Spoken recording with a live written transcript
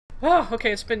Oh,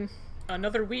 okay, it's been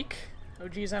another week. Oh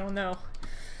geez, I don't know.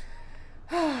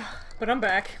 But I'm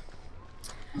back.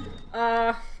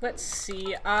 Let's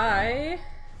see. I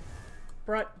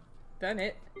brought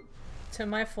Bennett to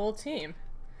my full team.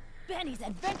 Benny's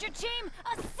adventure team,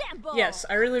 assemble! Yes,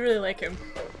 I really like him.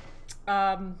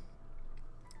 I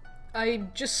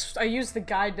used the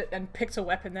guide and picked a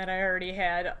weapon that I already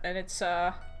had, and it's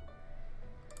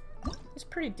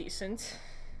pretty decent.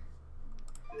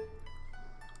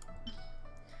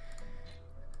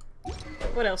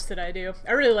 What else did I do?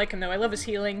 I really like him though. I love his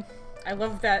healing. I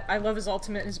love his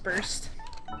ultimate and his burst.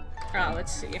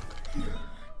 Let's see.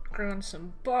 Grown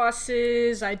some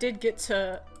bosses. I did get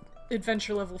to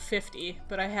adventure level 50,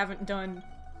 but I haven't done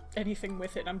anything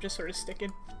with it. I'm just sort of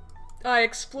sticking. I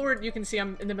explored, you can see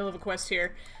I'm in the middle of a quest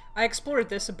here. I explored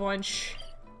this a bunch.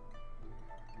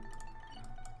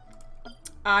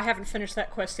 I haven't finished that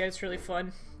quest yet, it's really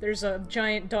fun. There's a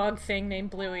giant dog thing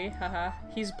named Bluey, haha.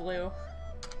 He's blue.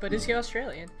 But is he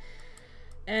Australian?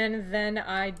 And then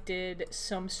I did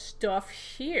some stuff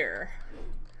here.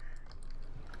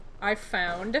 I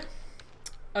found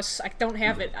I don't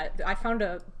have it. I found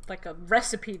a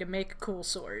recipe to make a cool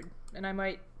sword, and I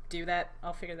might do that.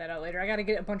 I'll figure that out later. I gotta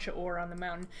get a bunch of ore on the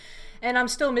mountain, and I'm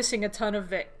still missing a ton of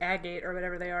the agate or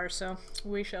whatever they are, so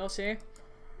we shall see.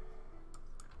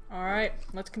 Alright,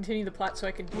 let's continue the plot so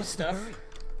I can do stuff.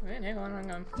 Wait, hang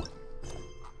on.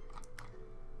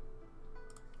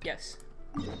 Yes.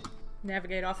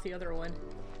 Navigate off the other one.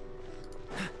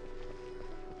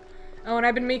 Oh, and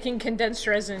I've been making condensed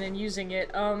resin and using it,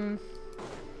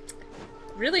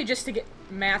 really just to get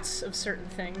mats of certain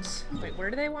things. Wait, where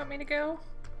do they want me to go?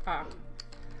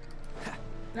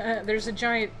 There's a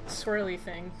giant swirly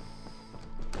thing.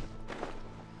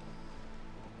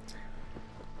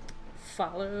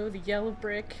 Follow the yellow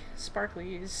brick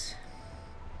sparklies.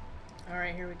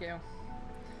 Alright, here we go.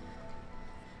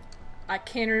 I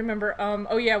can't remember,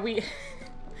 oh yeah,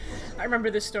 I remember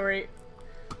this story.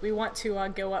 We want to,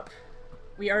 go up.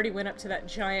 We already went up to that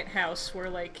giant house where,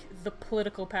 like, the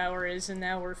political power is, and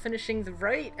now we're finishing the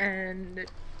rite, and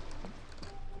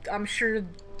I'm sure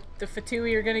the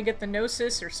Fatui are gonna get the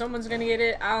Gnosis, or someone's gonna get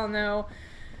it, I don't know.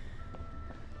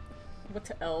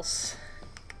 What else?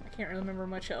 I can't really remember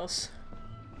much else.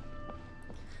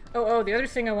 Oh, the other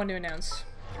thing I wanted to announce.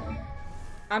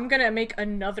 I'm gonna make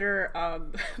another,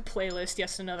 playlist,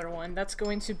 yes, another one. That's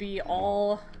going to be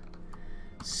all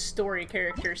story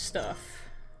character stuff.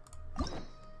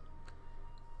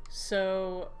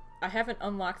 So, I haven't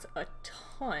unlocked a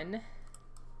ton.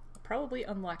 I'll probably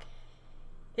unlock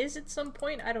his at some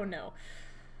point, I don't know.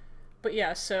 But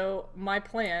yeah, so my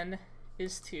plan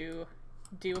is to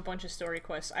do a bunch of story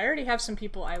quests. I already have some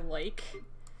people I like.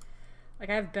 Like,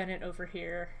 I have Bennett over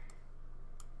here.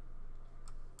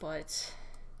 But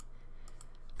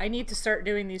I need to start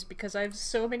doing these because I have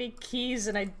so many keys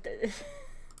and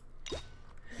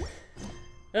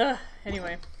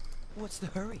anyway. What's the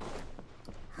hurry?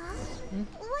 Huh?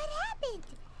 What happened?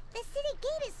 The city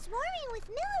gate is swarming with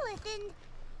Millilith and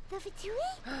the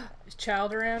Fatui? Is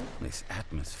Child around? This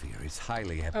atmosphere is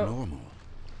highly abnormal.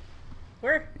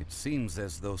 Where? It seems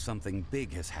as though something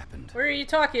big has happened. Where are you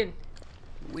talking?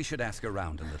 We should ask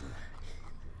around a little.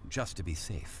 Just to be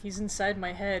safe. He's inside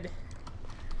my head.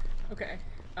 Okay.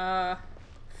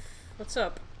 What's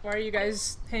up? Why are you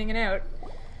guys hanging out?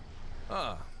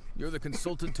 Ah, you're the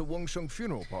consultant to Wengsheng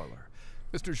Funeral Parlor.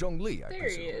 Mr. Zhongli, I presume. There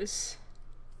he is.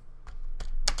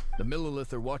 The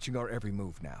Millilith are watching our every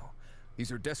move now.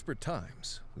 These are desperate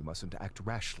times. We mustn't act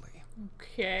rashly.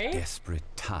 Okay. Desperate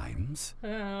times?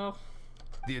 Oh.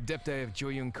 The Adepti of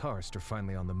Joyun Karst are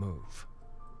finally on the move.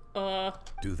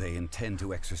 Do they intend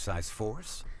to exercise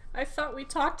force? I thought we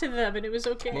talked to them and it was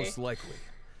okay. Most likely.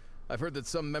 I've heard that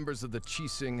some members of the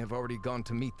Qixing have already gone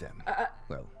to meet them.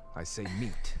 Well, I say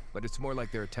meet, but it's more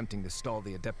like they're attempting to stall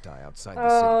the Adepti outside the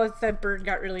city. Oh, that bird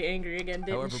got really angry again,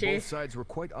 didn't However, she? both sides were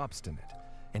quite obstinate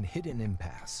and hit an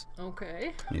impasse.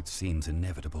 Okay. It seems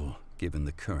inevitable, given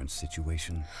the current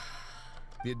situation.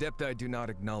 The Adepti do not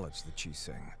acknowledge the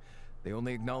Qixing. They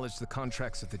only acknowledge the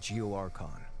contracts of the Geo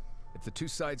Archon. If the two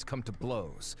sides come to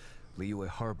blows, Liyue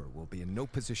Harbor will be in no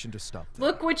position to stop them.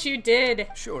 Look what you did!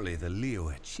 Surely the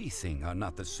Liyue Qixing are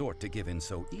not the sort to give in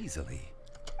so easily.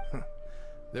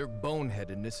 Their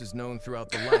boneheadedness is known throughout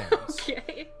the lands.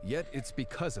 Okay. Yet it's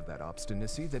because of that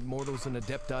obstinacy that mortals and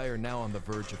Adepti are now on the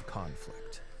verge of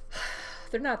conflict.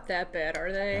 They're not that bad,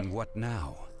 are they? And what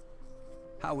now?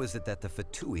 How is it that the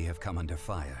Fatui have come under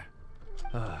fire?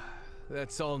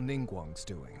 That's all Ningguang's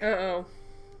doing. Uh-oh.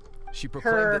 She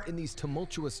proclaimed Her. that in these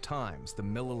tumultuous times, the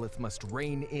Millilith must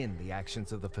rein in the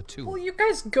actions of the Fatui. Well, you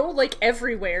guys go, like,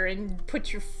 everywhere and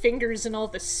put your fingers in all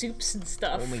the soups and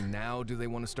stuff. Only now do they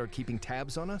want to start keeping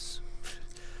tabs on us?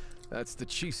 That's the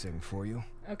Qixing for you.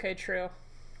 Okay, true.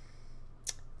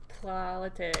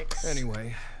 Politics.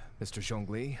 Anyway, Mr.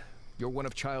 Zhongli, you're one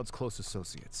of Child's close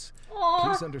associates. Aw,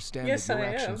 Please understand yes, that your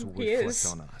I actions am. will He reflect is.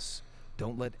 on us.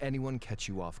 Don't let anyone catch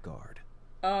you off guard.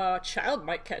 Child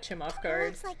might catch him off guard.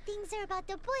 Looks like things are about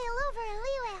to boil over in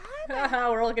Liyue Harbor.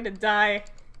 Haha, we're all gonna die.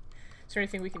 Is there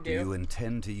anything we can Do you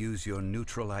intend to use your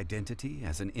neutral identity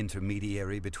as an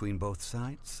intermediary between both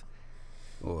sides?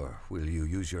 Or will you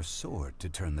use your sword to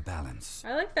turn the balance?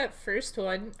 I like that first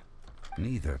one.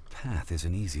 Neither path is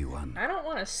an easy one. I don't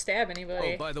want to stab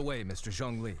anybody. Oh, by the way, Mr.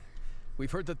 Zhongli,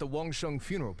 we've heard that the Wangsheng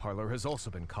funeral parlor has also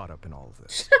been caught up in all of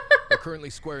this. They're currently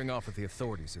squaring off with the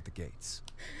authorities at the gates.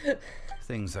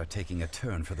 Things are taking a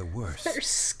turn for the worse.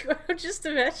 They're just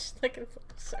imagine, like,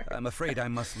 sorry. I'm afraid I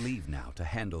must leave now to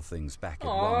handle things back at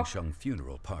Aw. Wangsheng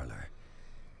funeral parlor.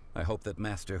 I hope that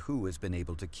Master Hu has been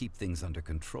able to keep things under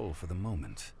control for the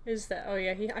moment. Is that? Oh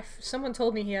yeah, someone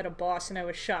told me he had a boss, and I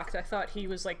was shocked. I thought he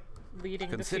was like leading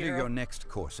the Consider funeral. your next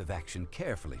course of action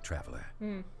carefully, traveler.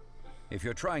 If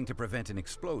you're trying to prevent an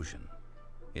explosion,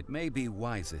 it may be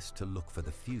wisest to look for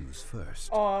the fuse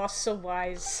first. Aw, so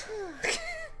wise.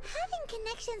 Having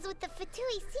connections with the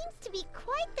Fatui seems to be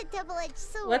quite the double-edged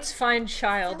sword. Let's find So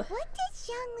Child. what does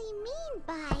Zhongli mean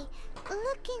by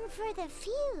looking for the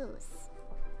fuse?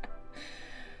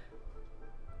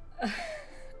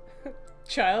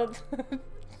 Child.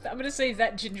 I'm gonna say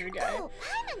that ginger guy. Oh,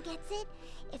 Paimon gets it.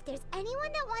 If there's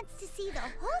anyone that wants to see the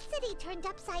whole city turned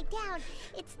upside down,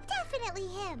 it's definitely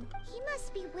him. He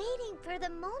must be waiting for the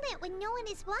moment when no one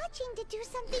is watching to do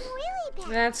something really bad.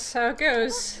 That's how it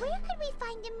goes. But where could we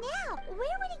find him now?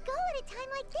 Where would he go at a time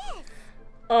like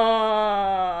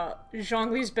this?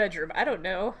 Zhongli's bedroom. I don't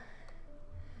know.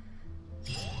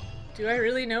 Do I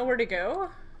really know where to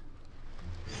go?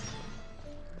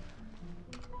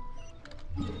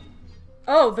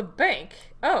 Oh, the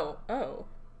bank. Oh,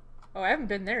 I haven't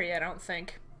been there yet, I don't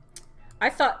think. I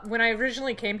thought, when I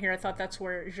originally came here, I thought that's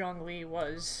where Zhongli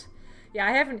was. Yeah,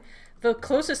 I haven't... The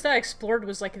closest that I explored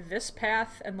was, like, this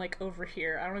path and, like, over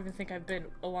here. I don't even think I've been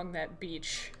along that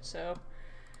beach, so...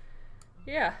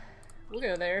 Yeah, we'll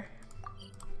go there.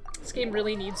 This game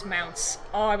really needs mounts.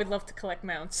 Oh, I would love to collect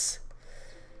mounts.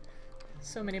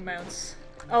 So many mounts.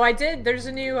 Oh, I did! There's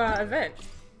a new, event.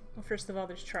 Well, first of all,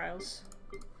 there's trials.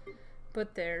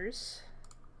 But there's...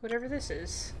 whatever this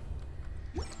is.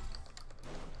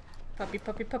 Puppy,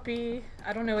 puppy, puppy.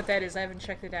 I don't know what that is. I haven't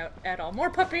checked it out at all. More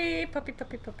puppy! Puppy,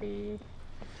 puppy, puppy.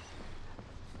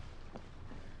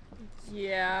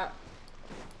 Yeah.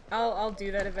 I'll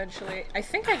do that eventually. I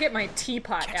think I get my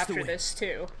teapot after this,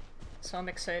 too. So I'm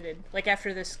excited. Like,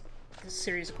 after this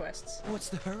series of quests. What's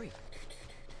the hurry?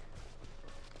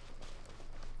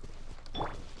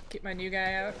 Get my new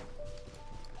guy out.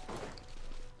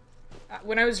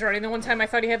 When I was running the one time, I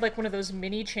thought he had like one of those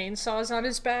mini chainsaws on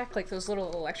his back, like those little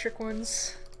electric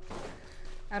ones.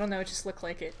 I don't know, it just looked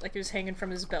like it was hanging from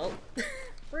his belt.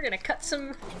 We're gonna cut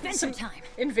some time.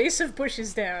 invasive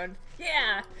bushes down.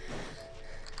 Yeah!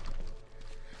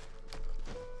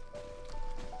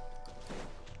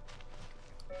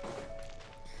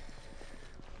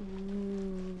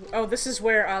 Ooh. Oh, this is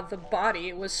where the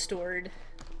body was stored.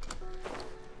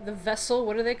 The vessel,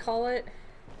 what do they call it?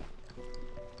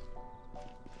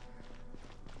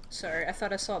 Sorry, I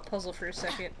thought I saw a puzzle for a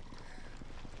second.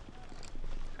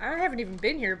 I haven't even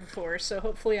been here before, so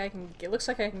hopefully I can... It looks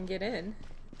like I can get in.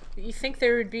 You think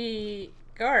there would be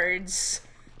guards?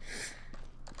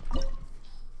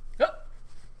 Oh!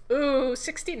 Ooh,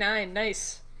 69,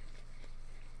 nice.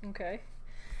 Okay.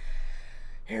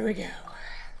 Here we go.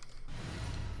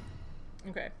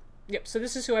 Okay. Yep, so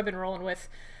this is who I've been rolling with.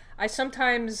 I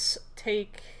sometimes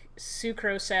take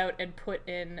Sucrose out and put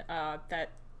in that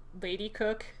lady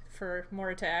cook for more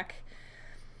attack.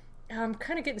 I'm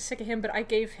kind of getting sick of him, but I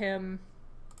gave him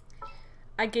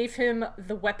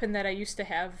the weapon that I used to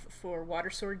have for Water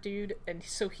Sword Dude, and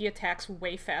so he attacks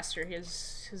way faster.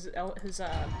 His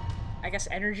I guess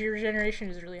energy regeneration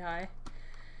is really high.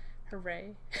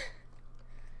 Hooray.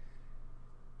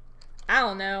 I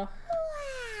don't know.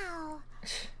 Wow.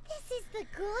 This is the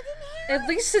golden hair? At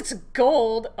least it's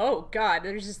gold. Oh god,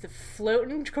 there's just a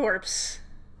floating corpse.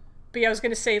 But yeah, I was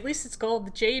gonna say, at least it's gold.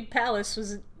 The Jade Palace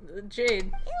was jade.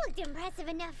 It looked impressive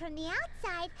enough from the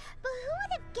outside, but who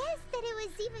would have guessed that it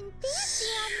was even fancier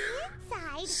on the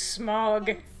inside? Smog.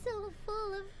 And so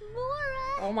full of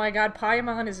Mora. Oh my god,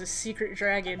 Paimon is a secret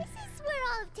dragon. This is where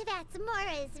all of Teyvat's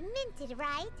Mora is minted,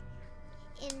 right?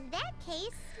 In that case,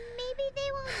 maybe they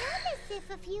won't notice if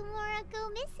a few more go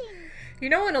missing. You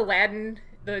know in Aladdin,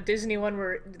 the Disney one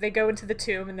where they go into the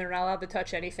tomb and they're not allowed to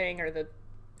touch anything, or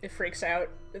it freaks out?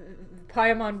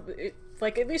 Paimon,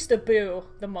 like at least Abu,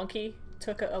 the monkey,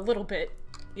 took a little bit,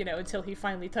 you know, until he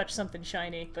finally touched something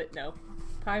shiny, but no.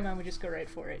 Paimon would just go right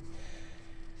for it.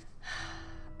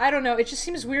 I don't know, it just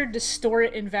seems weird to store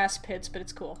it in vast pits, but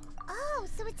it's cool. Oh,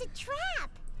 so it's a trap!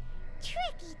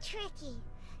 Tricky, tricky.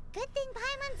 Good thing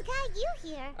Paimon's got you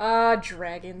here. Ah,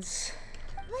 dragons.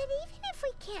 But even if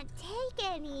we can't take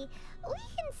any, we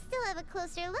can still have a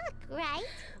closer look, right?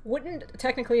 Wouldn't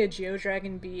technically a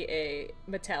Geodragon be a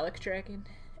metallic dragon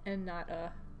and not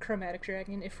a chromatic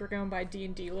dragon if we're going by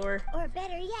D&D lore? Or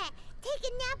better yet, take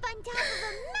a nap on top of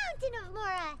a mountain of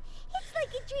Mora. It's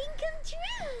like a dream come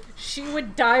true. She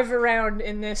would dive around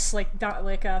in this like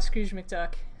Scrooge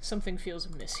McDuck. Something feels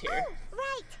amiss here. Oh,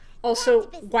 right. Also,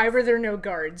 That's business. why were there no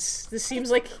guards? This seems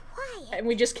like... Quiet. And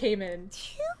we just came in.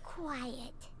 Too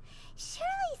quiet.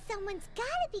 Surely someone's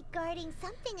gotta be guarding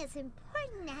something as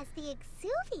important as the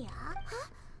Exuvia. Huh?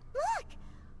 Look!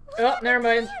 What Oh, happened never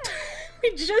mind. here?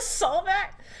 We just saw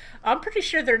that. I'm pretty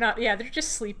sure they're not... Yeah, they're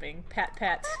just sleeping. Pat,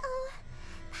 pat. Uh-oh.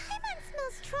 Paimon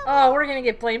smells trouble. Oh, we're gonna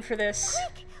get blamed for this.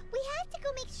 Quick! We have to go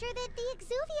make sure that the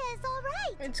Exuvia is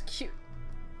alright. It's cute.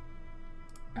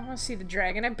 I want to see the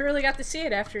dragon. I barely got to see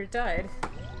it after it died.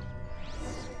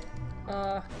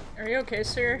 Are you okay,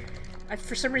 sir?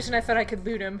 For some reason I thought I could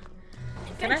loot him.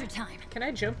 Adventure time. Can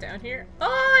I jump down here?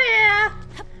 Oh, yeah!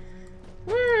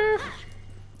 Woo!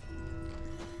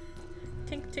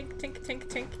 Tink, tink, tink, tink,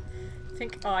 tink.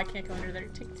 Tink. Oh, I can't go under there.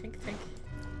 Tink, tink, tink.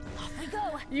 Off we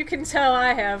go. You can tell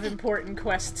I have important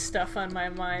quest stuff on my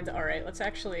mind. Alright, let's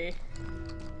actually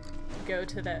go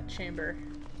to that chamber.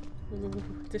 Ooh,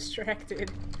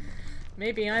 distracted.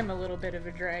 Maybe I'm a little bit of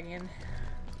a dragon.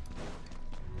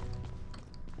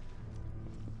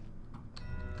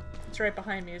 It's right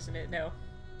behind me, isn't it? No.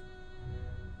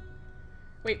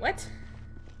 Wait, what?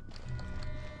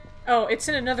 Oh, it's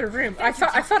in another room. I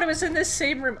thought it was in this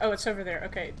same room. Oh, it's over there.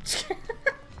 Okay.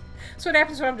 That's what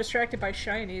happens when I'm distracted by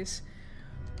shinies.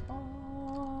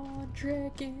 Oh,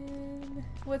 dragon.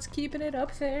 What's keeping it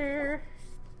up there?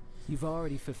 You've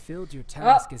already fulfilled your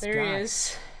task as there guide. he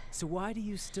is. So why do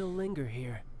you still linger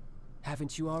here?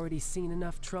 Haven't you already seen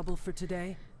enough trouble for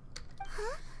today?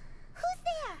 Huh? Who's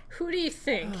there? Who do you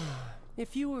think?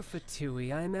 If you were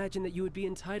Fatui, I imagine that you would be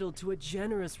entitled to a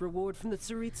generous reward from the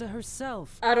Tsaritsa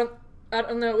herself. I don't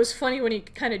know. It was funny when he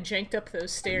kind of janked up those And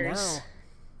stairs. now,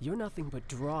 you're nothing but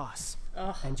dross,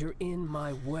 Ugh. and you're in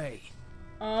my way.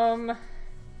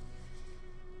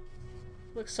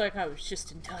 Looks like I was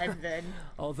just in time then.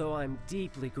 Although I'm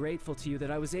deeply grateful to you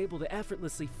that I was able to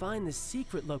effortlessly find this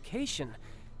secret location.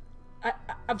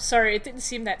 I'm sorry, it didn't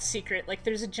seem that secret. Like,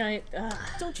 there's a giant... Ugh.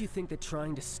 Don't you think that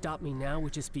trying to stop me now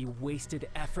would just be wasted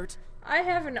effort? I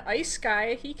have an ice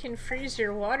guy. He can freeze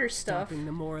your water stuff. Stopping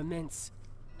the more immense,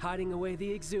 hiding away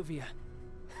the Exuvia.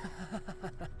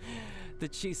 The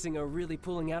Chising are really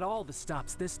pulling out all the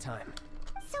stops this time.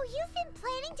 So you've been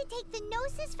planning to take the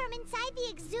Gnosis from inside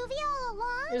the Exuvia all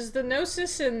along? Is the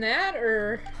Gnosis in that,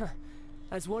 or...?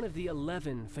 As one of the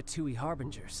 11 Fatui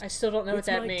Harbingers, I still don't know what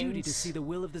that means. It's my duty to see the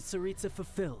will of the Tsaritsa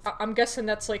fulfilled. I'm guessing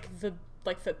that's like the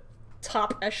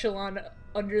top echelon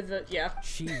under the... Yeah.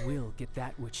 She will get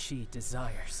that which she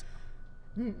desires.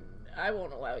 I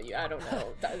won't allow you. I don't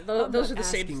know. I'm Those not are the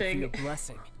same asking thing. for your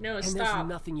blessing. No, and stop. there's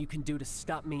nothing you can do to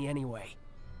stop me anyway.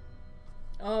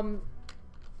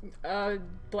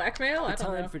 Blackmail? I The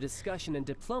don't time know. for discussion and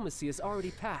diplomacy has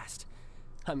already passed.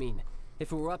 I mean,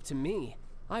 if it were up to me,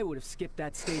 I would have skipped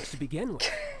that stage to begin with.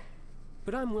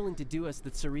 But I'm willing to do as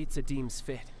the Tsaritsa deems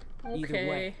fit. Either Okay.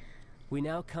 way, we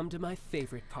now come to my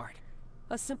favorite part.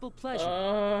 A simple pleasure,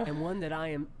 and one that I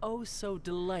am oh so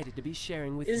delighted to be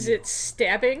sharing with you. Is it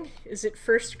stabbing? Is it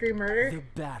first degree murder?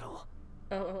 The battle.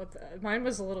 Oh, mine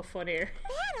was a little funnier.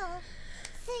 Battle?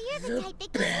 So you're the type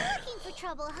that keeps looking for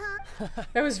trouble, huh?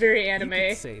 That was very You anime.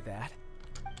 could say that.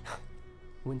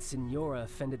 When Signora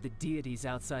offended the deities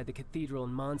outside the cathedral in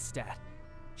Mondstadt,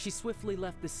 she swiftly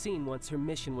left the scene once her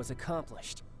mission was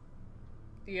accomplished.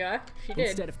 Yeah, she did.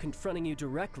 Instead of confronting you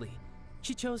directly,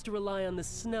 she chose to rely on the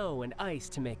snow and ice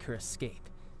to make her escape.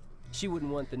 She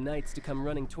wouldn't want the knights to come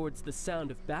running towards the sound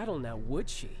of battle now, would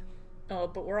she? Oh,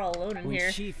 but we're all alone in When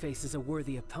here. she faces a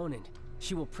worthy opponent,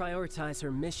 she will prioritize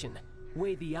her mission,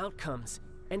 weigh the outcomes,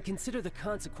 and consider the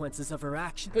consequences of her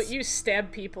actions. But you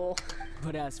stab people.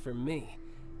 But as for me,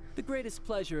 the greatest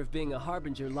pleasure of being a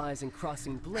harbinger lies in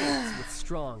crossing blades with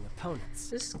strong opponents.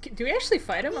 Do we actually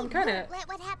fight him? I'm kind of... Won't let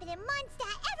what happened in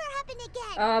Mondstadt ever happen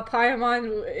again.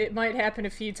 Paimon, it might happen a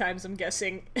few times, I'm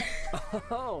guessing.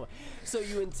 Oh, so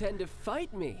you intend to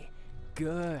fight me?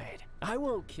 Good. I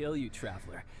won't kill you,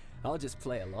 Traveler. I'll just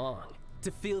play along,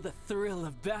 to feel the thrill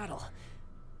of battle.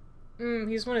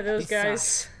 He's one of those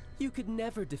guys. You could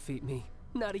never defeat me,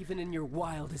 not even in your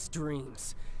wildest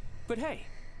dreams. But hey,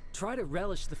 try to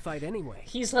relish the fight anyway.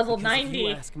 He's level because 90. If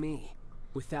you ask me,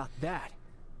 without that,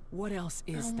 what else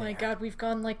is there? Oh my god, we've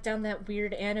gone like down that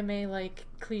weird anime like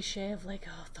cliche of like,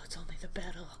 oh, that's only the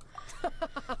battle.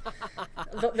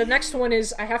 The next one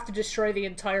is I have to destroy the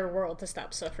entire world to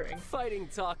stop suffering. Fighting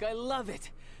talk, I love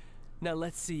it. Now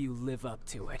let's see you live up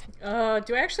to it.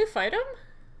 Do I actually fight him?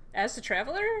 As the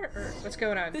Traveler? Or what's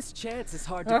going on? This chance is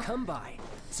hard to come by,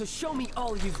 so show me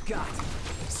all you've got.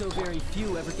 So very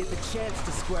few ever get the chance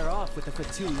to square off with a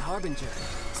Fatun Harbinger.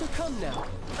 So come now,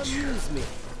 amuse me,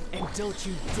 and don't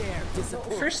you dare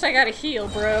disappoint. First I gotta heal,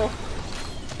 bro.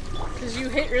 Because you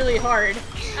hit really hard.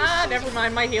 Ah, never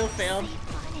mind, my heal failed.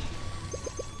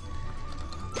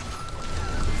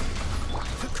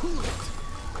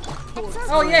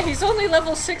 Oh yeah, he's only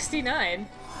level 69.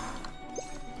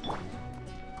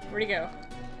 Where'd he go?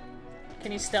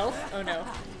 Can he stealth? Oh no.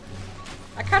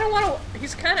 I kind of want to...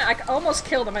 He's kind of... I almost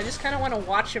killed him. I just kind of want to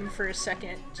watch him for a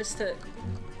second. Just to...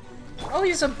 Oh,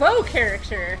 he's a bow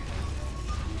character.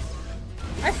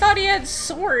 I thought he had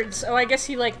swords. Oh, I guess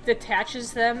he, like,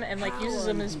 detaches them and, like, uses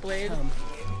them as blade.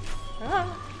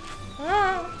 Oh.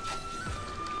 Oh.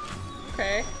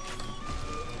 Okay.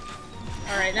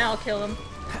 Alright, now I'll kill him.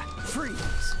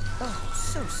 Freeze! Oh,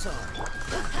 so sorry.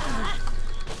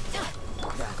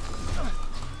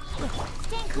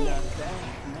 Stand clear. Not bad,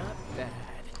 not bad.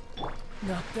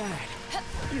 Not bad.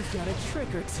 You've got a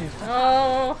trick or two.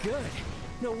 Oh. Good.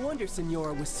 No wonder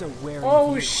Senora was so wary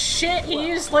Oh of you. shit, he Well,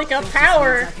 used like a that just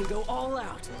power. means I can go all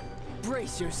out.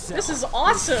 Brace yourself. This is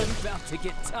awesome. This is about to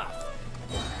get tough.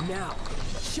 Now,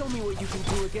 show me what you can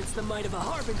do against the might of a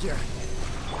Harbinger.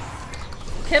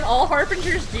 Can all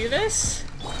Harbingers do this?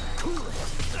 Cool it.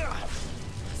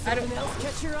 I don't Something else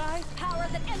catch your eye? Power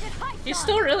that ended high He's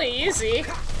still really easy.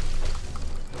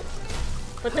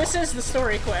 But this is the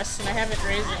story quest, and I haven't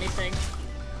raised anything.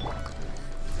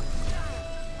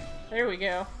 There we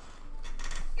go.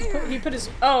 He put his...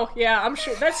 Oh, yeah, I'm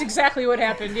sure. That's exactly what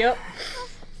happened, yep.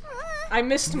 I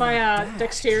missed my,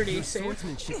 dexterity Your save.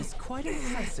 swordsmanship is quite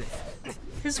impressive.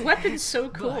 His weapon's so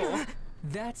cool.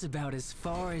 That's about as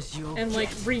far as you'll And, like,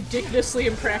 ridiculously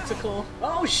impractical.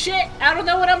 Oh, shit! I don't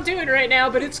know what I'm doing right now,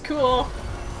 but it's cool.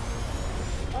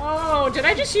 Oh, did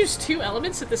I just use 2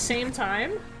 elements at the same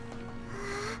time?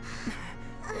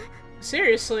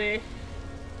 Seriously.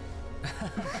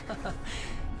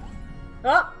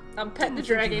 Oh, I'm petting the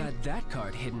Didn't think you dragon. had that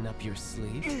card hidden up your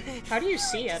sleeve. How do you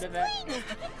see out of that? We're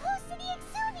close to the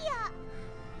Exuvia.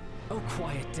 Oh,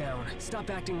 quiet down. Stop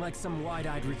acting like some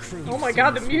wide-eyed recruit. Oh my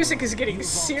god, the music is getting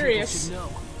serious. Should know.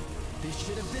 This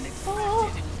should have been expected.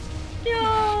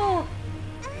 Oh,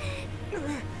 no!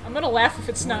 I'm gonna laugh if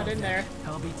it's not in there.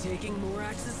 I'll be taking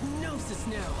Morax's Gnosis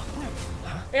now.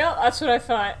 Yeah, that's what I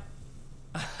thought.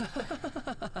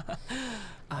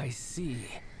 I see.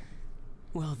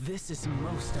 Well, this is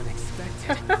most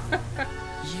unexpected.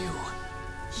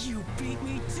 You beat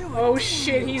me to it. Oh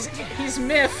shit, he's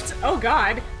miffed. Oh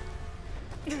god.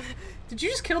 Did you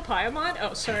just kill Paimon?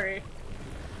 Oh, sorry.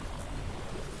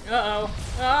 Uh-oh.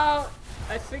 Oh,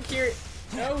 I think you're...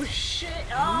 Oh shit.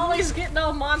 Oh, he's getting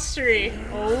all monstery.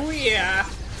 Oh yeah.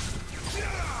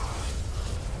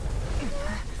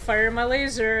 Fire my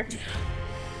laser.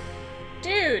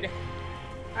 Dude,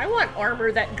 I want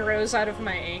armor that grows out of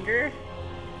my anger.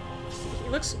 He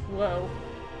looks... Whoa.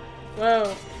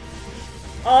 Whoa.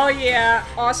 Oh yeah,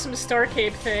 awesome Star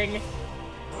Cape thing.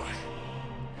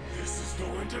 This is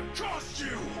going to cost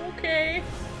you! Okay.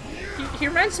 He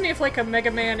reminds me of like a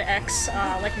Mega Man X,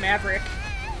 like Maverick.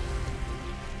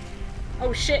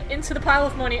 Oh shit, into the pile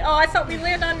of money. Oh, I thought we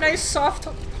land on nice, soft,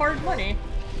 hard money.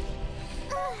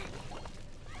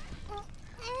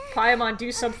 Paimon,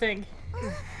 do something.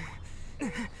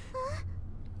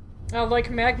 Oh, like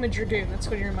Magma Dragoon, that's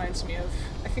what he reminds me of.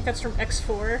 I think that's from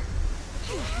X4.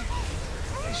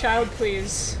 Child,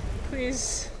 please.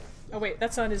 Please. Oh wait,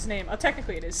 that's not his name. Oh,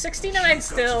 technically it is. 69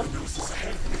 still!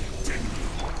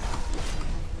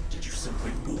 Did you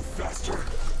simply move faster?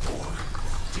 Or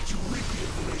did you leak the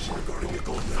information regarding the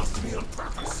Golden House to me on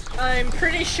purpose? I'm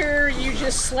pretty sure you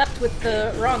just slept with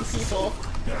the wrong people.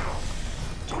 Now,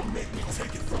 don't make me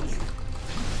take it from you.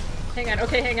 Hang on,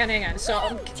 okay, hang on.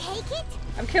 So Take it?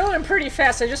 I'm killing him pretty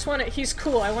fast. I just want to... He's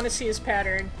cool. I want to see his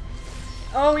pattern.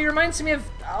 Oh, he reminds me of...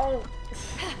 Oh...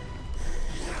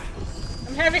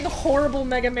 I'm having horrible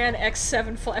Mega Man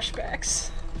X7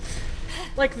 flashbacks.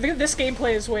 Like, this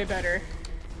gameplay is way better.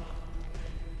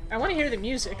 I want to hear the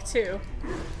music, too.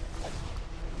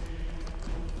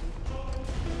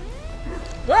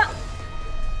 What?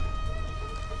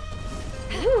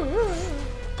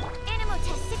 Animal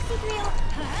test 63.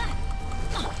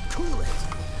 Cool it.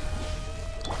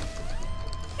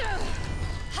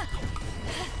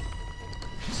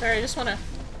 Sorry, I just want to...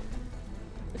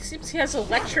 It seems he has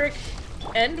electric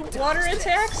and water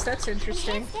attacks? That's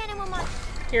interesting. Enhanced animal mark.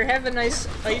 Here, have a nice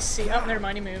icy... Oh, never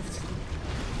mind, he moved.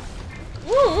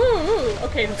 Woo!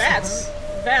 Okay,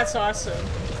 that's awesome.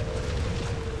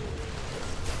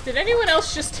 Did anyone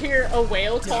else just hear a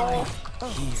whale call?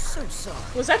 Oh, so sorry.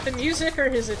 Was that the music or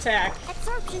his attack?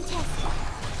 Absorption test.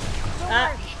 Don't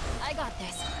worry, I got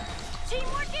this.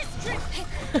 Teamwork is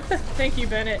tricky. Thank you,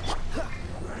 Bennett.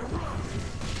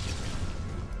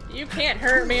 You can't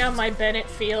hurt me on my Bennett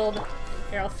field.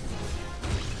 Here, I'll...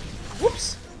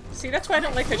 Whoops! See, that's why I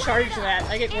don't like to charge that.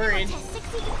 I get worried.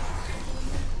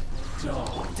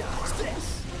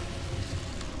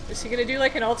 Is he gonna do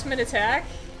like an ultimate attack?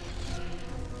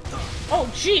 Oh,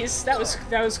 jeez, that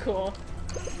was cool.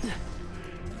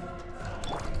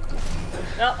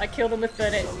 Oh, I killed him with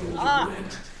Bennett. Ah!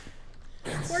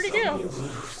 Where'd he go?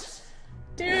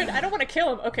 Dude, I don't want to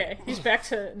kill him. Okay, he's back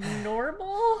to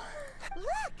normal?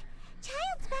 Look!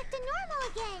 Child's back to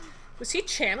normal again. Was he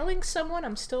channeling someone?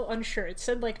 I'm still unsure. It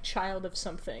said like child of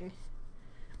something.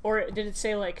 Or did it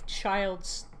say like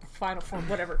child's final form?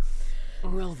 Whatever.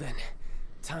 Well then,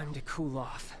 time to cool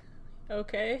off.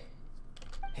 Okay.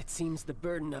 It seems the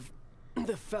burden of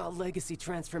the foul legacy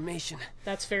transformation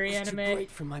That's very was too anime.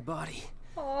 great for my body.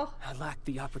 Aw. I lacked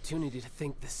the opportunity to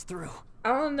think this through. I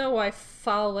don't know why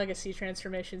foul legacy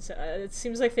transformations. It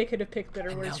seems like they could have picked better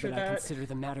And now words for that I that. consider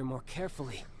the matter more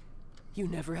carefully, you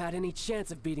never had any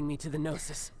chance of beating me to the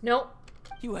Gnosis. Nope.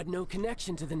 You had no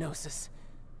connection to the Gnosis,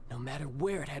 no matter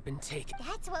where it had been taken.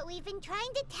 That's what we've been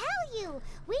trying to tell you.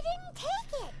 We didn't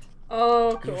take it.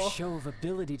 Oh, Your cool. show of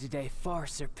ability today far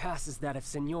surpasses that of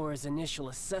Signora's initial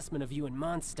assessment of you in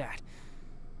Mondstadt.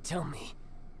 Tell me,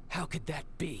 how could that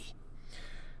be?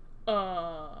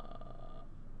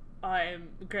 I'm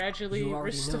gradually You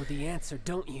already know the answer,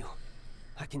 don't you?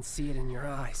 I can see it in your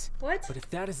eyes. What? But if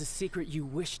that is a secret you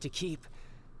wish to keep,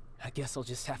 I guess I'll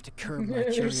just have to curb my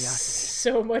There's curiosity.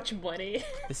 so much money.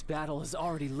 This battle has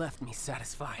already left me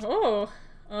satisfied. Oh,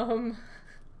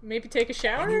 maybe take a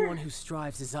shower? Anyone who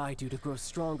strives as I do to grow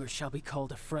stronger shall be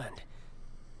called a friend.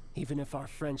 Even if our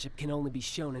friendship can only be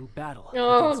shown in battle.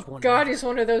 Oh against one god, another. he's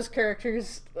one of those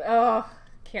characters. Oh,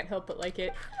 can't help but like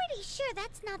it. Pretty sure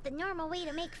that's not the normal way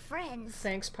to make friends.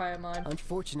 Thanks, Paimon.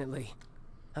 Unfortunately,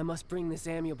 I must bring this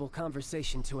amiable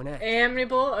conversation to an end.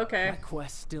 Amiable? Okay. My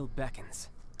quest still beckons.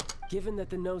 Given that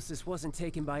the Gnosis wasn't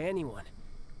taken by anyone,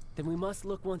 then we must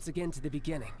look once again to the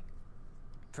beginning.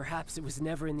 Perhaps it was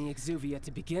never in the Exuvia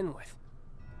to begin with.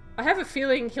 I have a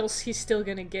feeling he's still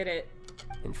gonna get it.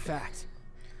 In fact,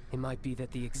 it might be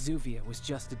that the Exuvia was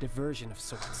just a diversion of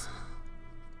sorts.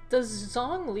 Does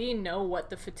Zhongli know what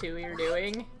the Fatui are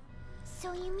doing?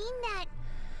 So you mean that...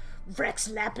 Rex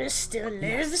Lapis still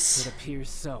lives? Yes, it appears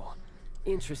so.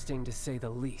 Interesting to say the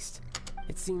least.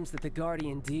 It seems that the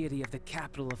guardian deity of the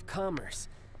capital of commerce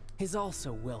is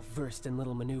also well versed in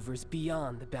little maneuvers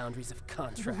beyond the boundaries of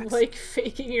contracts. Like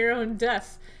faking your own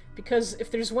death. Because if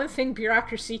there's one thing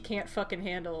bureaucracy can't fucking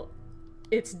handle,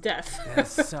 it's death. As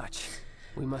such,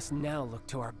 we must now look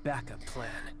to our backup plan.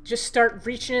 Just start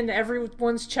reaching into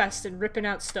everyone's chest and ripping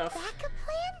out stuff. backup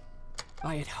plan?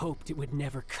 I had hoped it would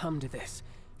never come to this,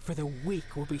 for the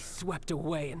weak will be swept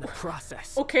away in the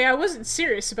process. Okay, I wasn't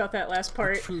serious about that last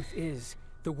part. The truth is,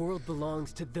 the world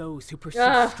belongs to those who pursue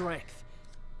Ugh. strength.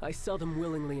 I seldom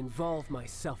willingly involve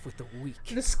myself with the weak.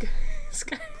 This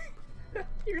guy,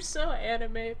 you're so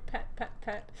anime, pat, pat,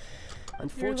 pat. Your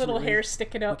Unfortunately, little hair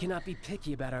sticking we up. cannot be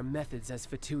picky about our methods as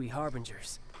Fatui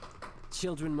harbingers.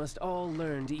 Children must all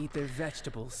learn to eat their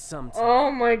vegetables sometime. Oh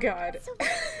my god. So what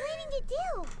are you planning to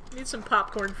do? Need some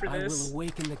popcorn for I this. will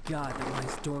awaken the god that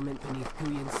lies dormant beneath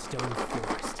Guyan's stone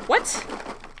forest. What?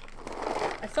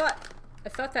 I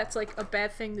thought that's like a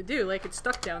bad thing to do, like it's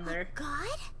stuck down there. God?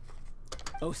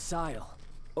 Osile,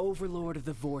 overlord of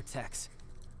the Vortex,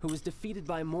 who was defeated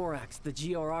by Morax, the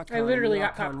Geo-Archon I literally in the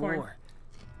got Archon popcorn. War,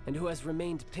 and who has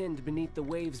remained pinned beneath the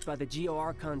waves by the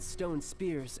Geo-Archon's stone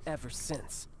spears ever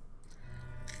since.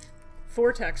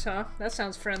 Vortex, huh? That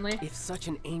sounds friendly. If such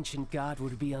an ancient god were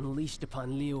to be unleashed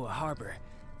upon Liyue Harbor,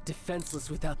 defenseless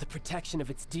without the protection of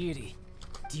its deity,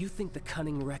 do you think the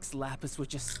cunning Rex Lapis would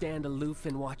just stand aloof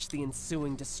and watch the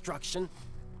ensuing destruction?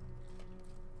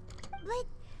 But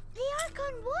the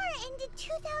Archon War ended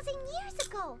 2,000 years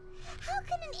ago. How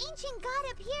can an ancient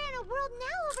god appear in a world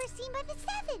now overseen by the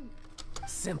Seven?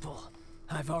 Simple.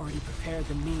 I've already prepared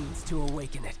the means to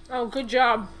awaken it. Oh, good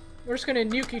job. We're just gonna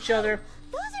nuke each other.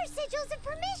 Those are sigils of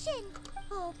permission.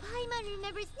 Oh, Paimon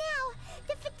remembers now.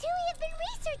 The Fatui have been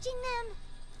researching them.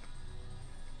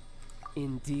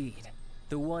 Indeed.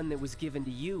 The one that was given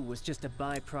to you was just a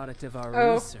byproduct of our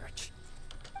Oh. research.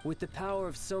 With the power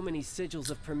of so many sigils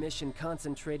of permission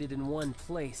concentrated in one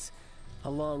place,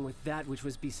 along with that which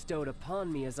was bestowed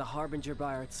upon me as a harbinger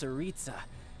by our Tsaritsa,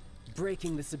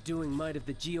 breaking the subduing might of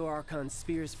the Geo-Archon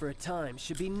spheres for a time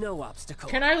should be no obstacle.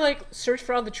 Can I, like, search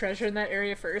for all the treasure in that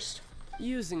area first?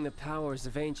 Using the powers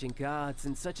of ancient gods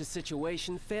in such a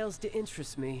situation fails to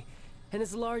interest me, and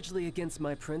is largely against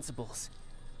my principles.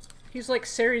 He's like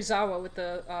Serizawa with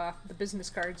the business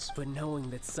cards. But knowing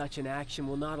that such an action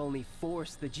will not only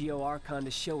force the Geo-Archon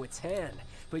to show its hand,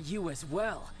 but you as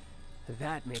well,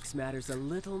 that makes matters a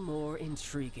little more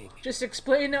intriguing. Just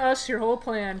explain to us your whole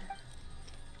plan.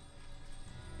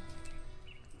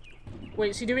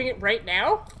 Wait, is he doing it right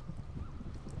now?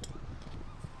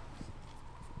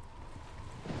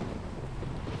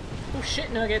 Oh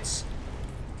shit, nuggets.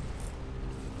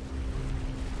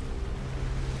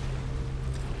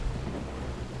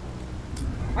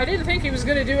 I didn't think he was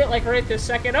gonna do it like right this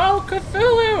second. Oh,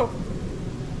 Cthulhu!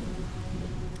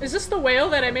 Is this the whale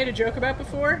that I made a joke about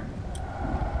before?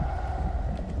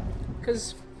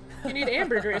 Because you need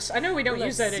ambergris. I know we don't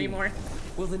use that anymore.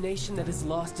 Will the nation that has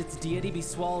lost its deity be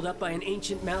swallowed up by an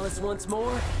ancient malice once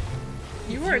more?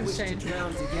 You were If you insane. wish to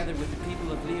drown together with the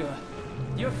people of Liyue,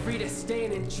 you're free to stay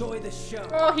and enjoy the show.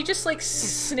 Oh, he just like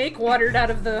snake watered out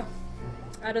of the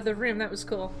room. That was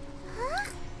cool. Huh?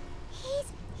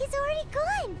 He's already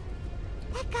gone.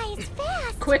 That guy is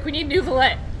fast. Quick, we need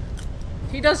Nouvelette.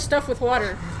 He does stuff with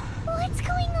water. What's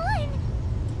going on?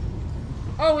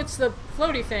 Oh, it's the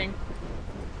floaty thing.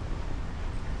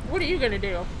 What are you gonna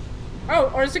do?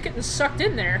 Oh, or is it getting sucked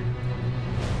in there?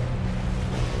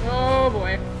 Oh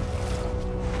boy.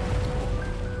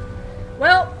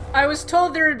 Well, I was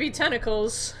told there would be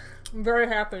tentacles. I'm very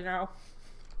happy now.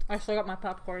 I still got my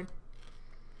popcorn.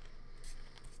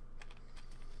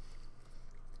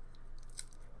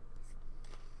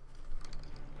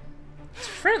 It's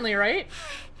friendly, right?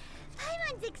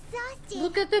 Paimon's exhausted.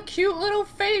 Look at the cute little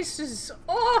faces.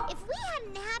 Oh! If we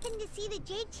hadn't happened to see the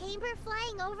Jade Chamber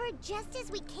flying over just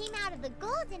as we came out of the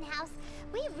Golden House,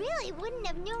 we really wouldn't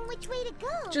have known which way to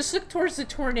go. Just look towards the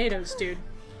tornadoes, dude.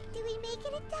 Did we make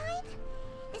it in time?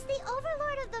 Is the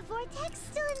Overlord of the Vortex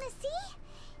still in the sea?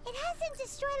 It hasn't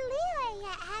destroyed Liyue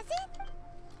yet, has it?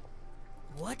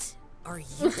 What are you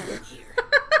doing here?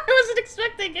 I wasn't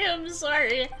expecting him,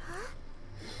 sorry. Huh?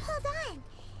 Hold on.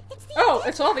 It's the Oh, Adepti.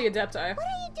 it's all the Adepti. What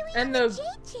are you doing And in the the-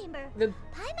 Jade Chamber?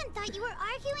 Paimon thought you were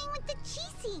arguing with the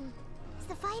Qixing. Is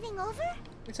the fighting over?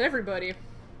 It's everybody.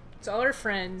 It's all our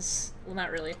friends. Well,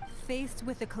 not really. Faced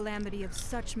with a calamity of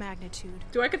such magnitude,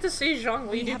 Do I get to see Zhongli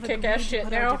we do have kick-ass agreed to shit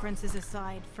put our now? differences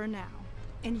aside for now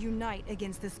and unite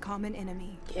against this common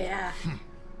enemy. Yeah.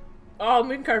 Oh,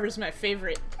 Mooncarver's my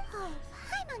favorite. Oh,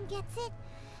 Paimon gets it.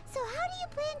 So how do you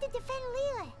plan to defend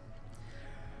Liyue?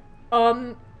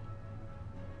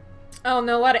 I don't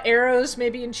know, a lot of arrows,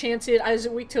 maybe enchanted. Is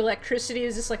it weak to electricity?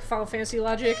 Is this like Final Fantasy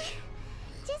logic?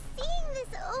 Just seeing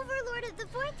this Overlord of the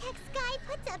Vortex guy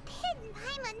puts a pit in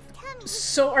Paimon's tummy.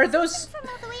 So are those... From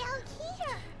all the way out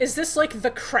here. Is this like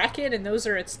the Kraken and those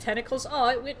are its tentacles? Oh,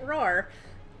 it went rar.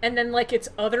 And then like its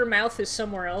other mouth is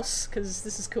somewhere else, because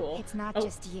this is cool. It's not Oh,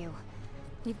 just you.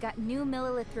 We've got new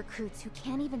Millilith recruits who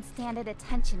can't even stand at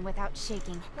attention without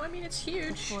shaking. well, I mean, it's The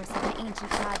huge. force of the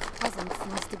ancient god's presence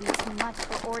seems to be too much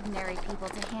for ordinary people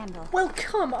to handle. Well,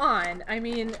 come on. I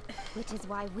mean, Which is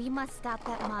why we must stop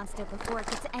that monster before it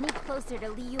gets any closer to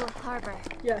Liyue Harbor.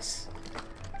 yes.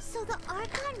 So the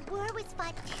Archon War was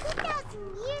fought 2,000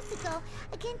 years ago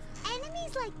against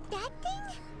enemies like that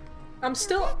thing? I'm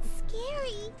still... That's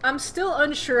scary. I'm still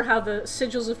unsure how the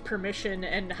sigils of permission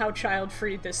and how child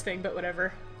freed this thing, but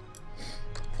whatever.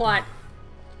 Plot.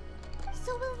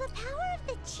 So will the power of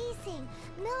the Qixing,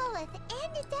 Millilith,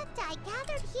 and Adepti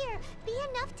gathered here be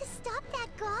enough to stop that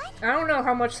god? I don't know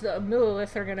how much the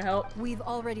Millilith are gonna help. We've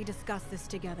already discussed this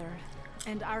together,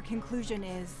 and our conclusion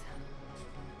is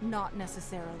not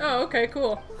necessarily. Oh, okay,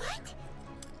 cool. What?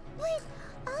 Wait,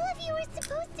 all of you were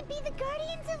supposed to be the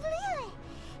guardians of Liyue.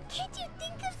 Can't you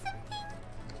think of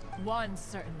something? One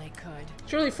certainly could.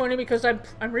 It's really funny because I'm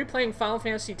replaying Final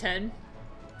Fantasy X.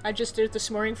 I just did it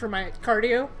this morning for my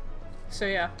cardio. So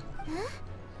yeah. Huh?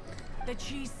 The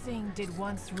Qixing did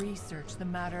once research the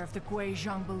matter of the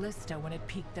Guizhong ballista when it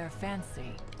piqued their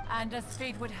fancy. And as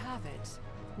fate would have it,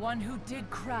 One who did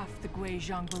craft the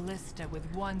Guizhong ballista with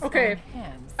one's Okay, own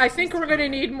hands. I think we're gonna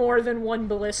need more than one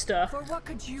ballista. For what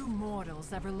could you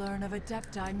mortals ever learn of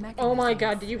Adepti mechanisms? Oh my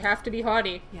god, do you have to be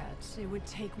haughty? Yet, it would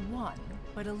take one,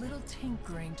 but a little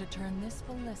tinkering to turn this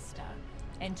ballista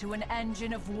into an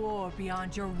engine of war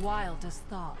beyond your wildest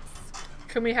thoughts.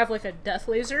 Can we have like a death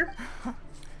laser?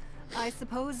 I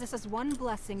suppose this is one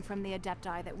blessing from the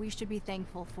Adepti that we should be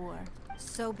thankful for.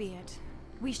 So be it.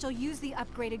 We shall use the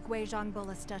upgraded Guizhong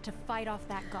ballista to fight off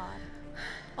that god.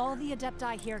 All the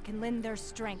Adepti here can lend their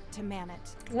strength to man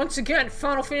it. Once again,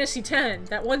 Final Fantasy X,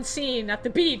 that one scene at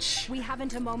the beach. We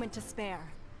haven't a moment to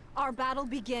spare. Our battle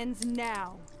begins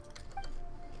now.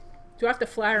 Do I have to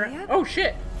fly around? Yep. Oh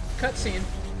shit! Cutscene.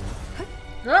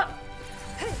 Oh!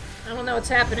 I don't know what's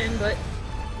happening, but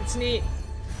it's neat.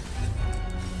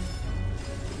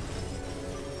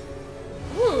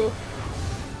 Ooh!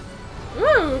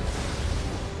 Ooh!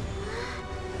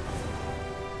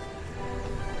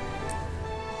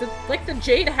 Did the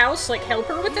Jade House, like, help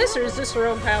her with this, or is this her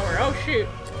own power? Oh, shoot.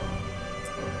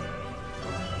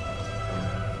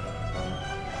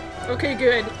 Okay,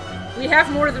 good. We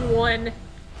have more than one.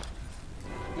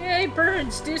 Yay,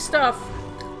 birds, do stuff.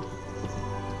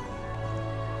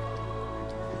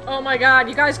 Oh my god,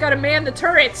 you guys gotta man the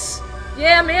turrets.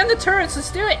 Yeah, man the turrets,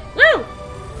 let's do it. Woo!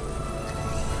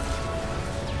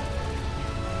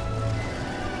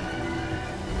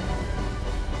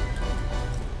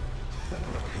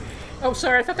 Oh,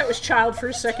 sorry, I thought that was Child for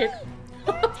a second.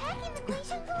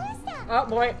 Oh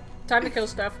boy, time to kill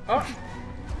stuff. Oh,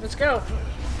 let's go.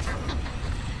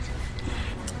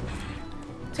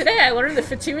 Today I learned that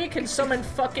Fatui can summon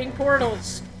fucking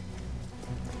portals.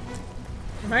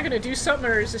 Am I gonna do something,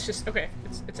 or is this just... Okay,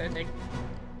 it's ending.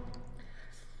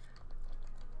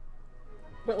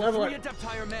 What level The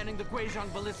Adepti are manning the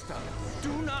Guizhong ballista.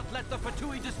 Do not let the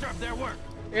Fatui disturb their work.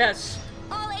 Yes.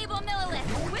 All able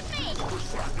Millilith, with me!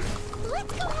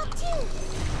 Let's go up too!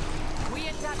 We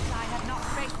Adepti have not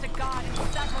faced a god in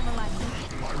several millennia.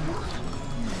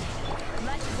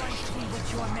 Let one see what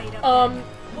you're made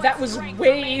of. That was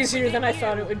way easier than I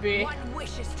thought it would be. One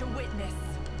wishes to witness.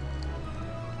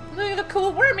 Look at the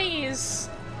cool wormies!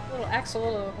 Little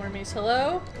axolotl wormies.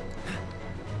 Hello?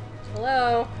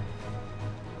 Hello?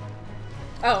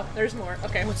 Oh, there's more.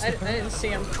 Okay, I didn't see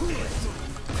him.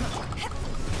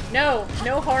 No!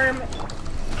 No harm.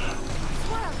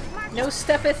 No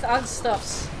steppeth on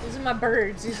stuffs. These are my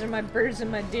birds. These are my birds and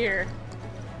my deer.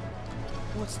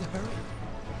 What's the hurry?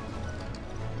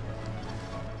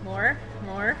 More?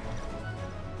 More?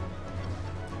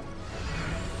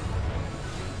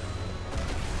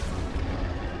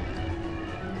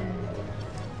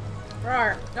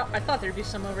 Rawr. Oh, I thought there'd be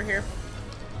some over here.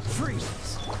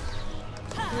 Freeze!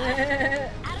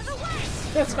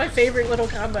 That's my favorite little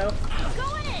combo.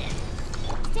 Going in!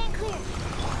 Stand clear!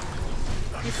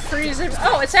 You freeze it.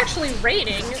 Oh, it's actually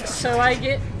raining, so I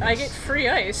get free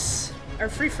ice. Or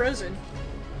free frozen.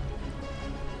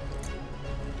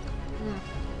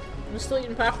 I'm still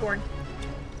eating popcorn.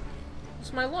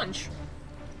 It's my lunch.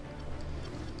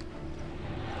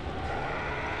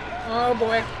 Oh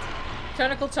boy.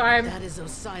 Tentacle time. That is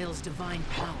Osial's divine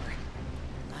power.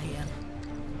 I am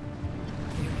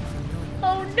very familiar.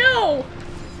 Oh no!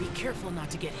 Be careful not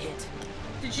to get hit.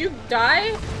 Did you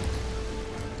die?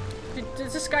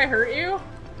 Does this guy hurt you?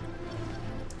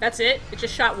 That's it? It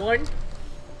just shot one?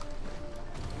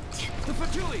 The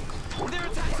Fatui! Their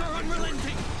attacks are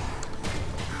unrelenting!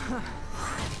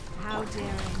 How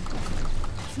daring.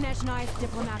 Snezhnai's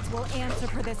diplomats will answer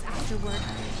for this afterward.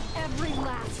 Every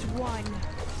last one.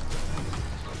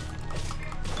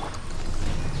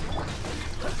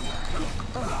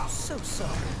 Oh, so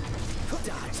sorry.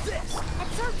 Dodge this!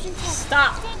 Absorption test!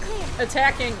 Stop Stand clear!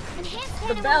 attacking Enhanced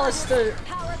the ballista.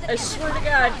 I swear to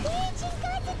God. The ancient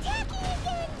god's attacking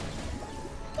again!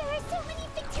 There are so many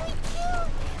Fatui too!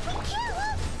 We can't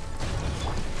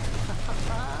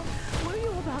look! Were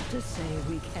you about to say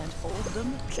we can't hold them,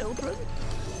 children?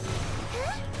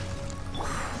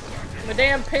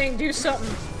 Madame Ping, do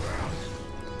something.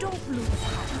 Don't lose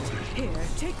heart. Here,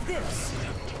 take this.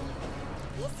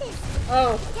 This is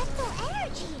Oh,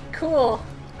 energy! cool.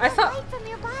 I The thought... light from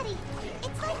your body.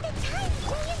 It's like the time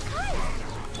doing your cards.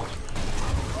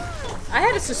 I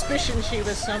had a suspicion she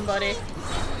was somebody.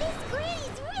 This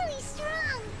grade's really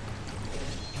strong.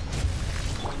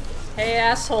 Hey,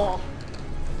 asshole.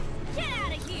 Get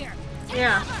out of here!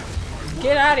 Yeah.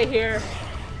 Get out of here.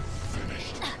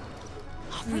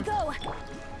 Off we go!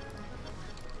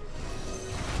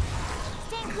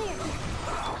 Stand clear.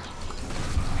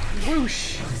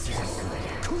 Whoosh.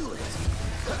 Cool it!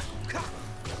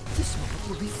 This moment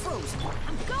will be frozen.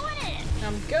 I'm going in!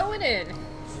 I'm going in.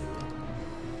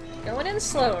 Going in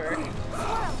slower.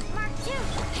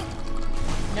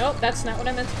 Nope, that's not what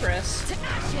I meant to press. To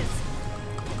ashes!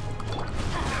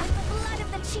 With the blood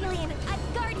of the Chilean, I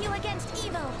guard you against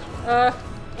evil!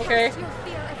 Okay. Cast your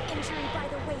fear of injury by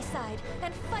the wayside,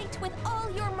 and fight with all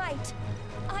your might!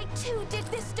 I too did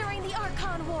this during the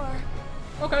Archon War!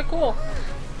 Okay, cool.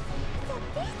 So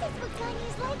this is what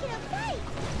Ganya's like in a fight!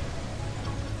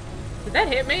 Did that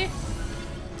hit me?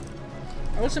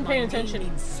 I wasn't paying My attention. name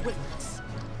means swiftness.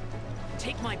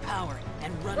 Take my power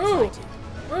and run Ooh. as I do.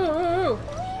 Ooh, ooh, ooh. We're going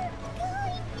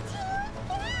too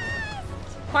fast!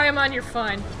 Paimon, you're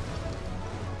fine.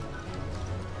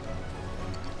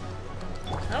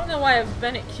 I don't know why I have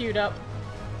Bennett queued up.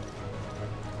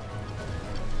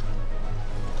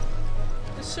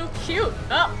 It's so cute.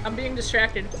 Oh, I'm being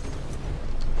distracted.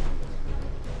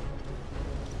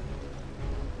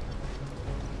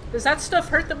 Does that stuff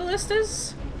hurt the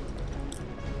ballistas?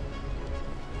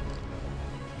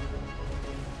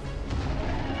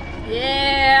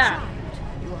 Yeah!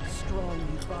 You are strong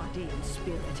in body and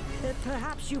spirit.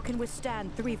 Perhaps you can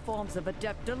withstand 3 forms of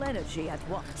adeptal energy at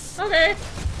once. Okay.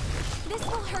 This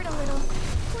will hurt a little.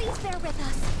 Please bear with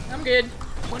us. I'm good.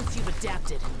 Once you've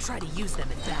adapted, try to use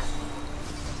them in battle.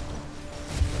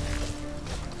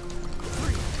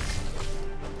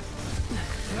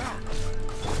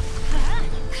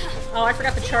 Oh, I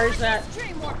forgot to charge that.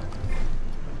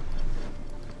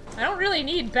 I don't really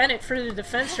need Bennett for the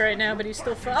defense right now, but he's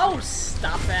still oh,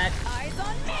 stop that. Eyes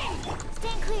on me!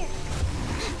 Stand clear.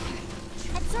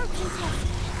 Absorption test.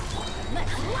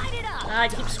 Let's light it up! I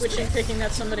keep switching, thinking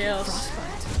that's somebody else.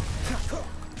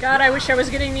 God, I wish I was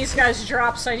getting these guys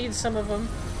drops. I need some of them.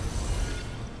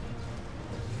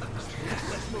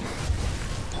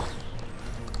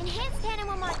 Enhanced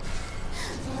animal mark.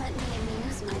 Let me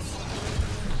amuse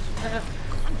myself.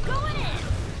 I'm going in!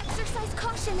 Exercise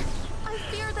caution. I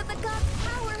fear that the god's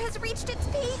power has reached its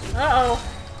peak. Uh-oh.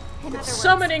 In other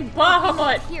Summoning words,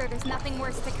 Bahamut! Here, there's nothing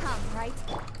worse to come, right?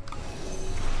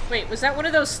 Wait, was that one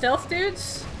of those stealth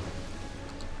dudes?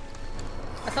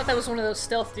 I thought that was one of those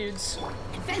stealth dudes.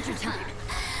 Adventure time.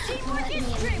 Teamwork is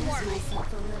dreamwork.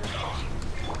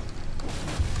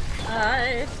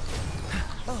 I'm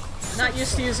not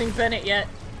used to using Bennett yet.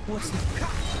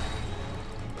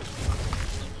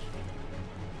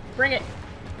 Bring it.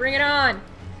 Bring it on.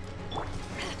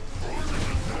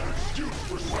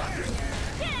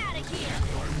 Get out of here!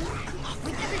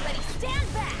 With everybody, stand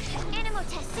back! Animal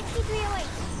test 6308.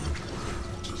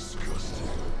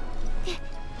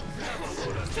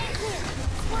 Stand clear.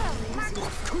 Squirrel, mark.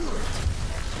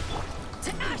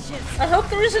 To ashes! I hope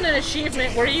there isn't an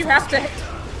achievement where you have to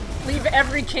leave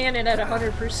every cannon at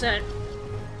 100%.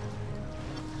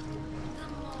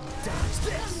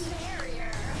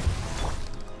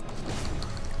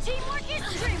 Teamwork is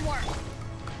dreamwork!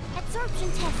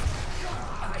 Absorption test.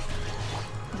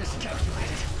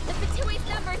 Miscalculated. The Fatui's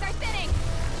numbers are thinning!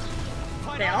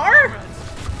 They are?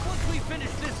 Once we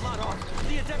finish this lot off,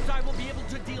 the Adepti will be able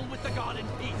to deal with the god in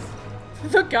peace.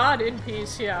 The god in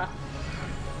peace, yeah.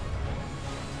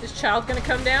 Is Child gonna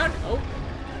come down? Oh.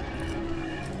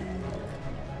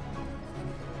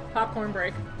 Popcorn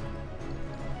break.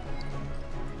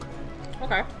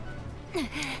 Okay.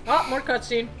 Oh, more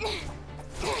cutscene.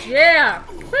 Yeah!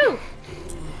 Woo!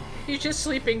 He's just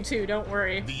sleeping too, don't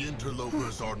worry. The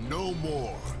interlopers are no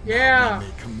more. Yeah! We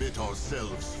may commit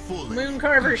ourselves fully.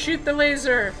 Mooncarver, shoot the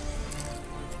laser!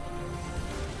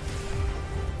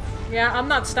 Yeah, I'm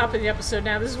not stopping the episode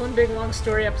now. This is one big long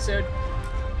story episode.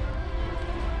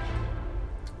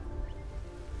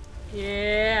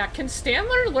 Yeah, can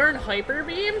Stanler learn Hyper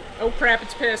Beam? Oh crap,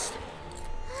 it's pissed.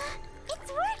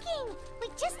 It's working! We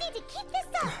just need to keep this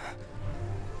up!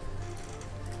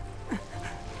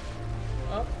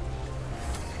 Oh.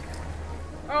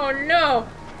 Oh no!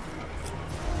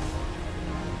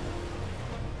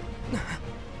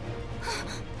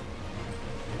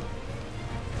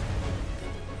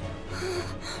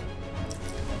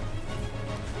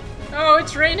 Oh,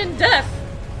 it's raining death!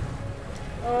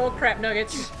 Oh crap,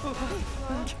 nuggets.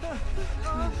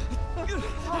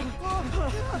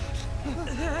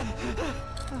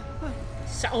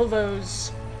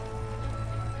 Salvos.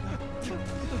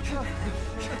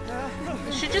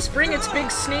 It should just bring its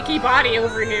big snaky body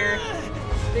over here.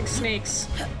 Big snakes.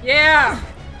 Yeah!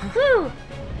 Woo!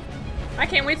 I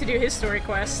can't wait to do his story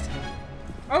quest.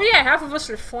 Oh yeah, half of us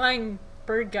are flying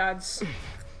bird gods.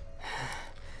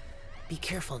 Be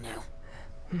careful now.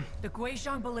 The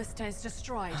Guizhong Ballista is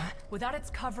destroyed. Without its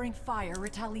covering fire,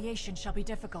 retaliation shall be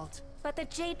difficult. But the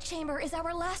Jade Chamber is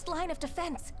our last line of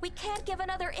defense. We can't give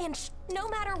another inch, no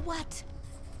matter what.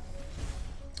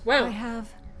 Whoa. I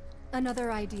have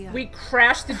Another idea. We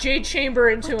crashed the Jade Chamber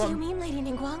into What do him. you mean, Lady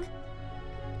Ningguang?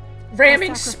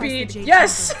 Ramming I'll sacrifice the speed. Jade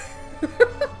Yes!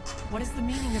 What is the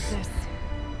meaning of this?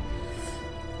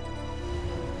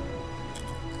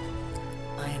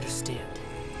 I understand.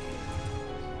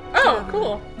 Oh,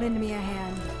 cool. Lend me a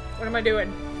hand. What am I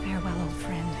doing? Farewell, old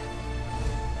friend.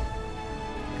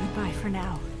 Goodbye for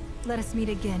now. Let us meet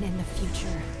again in the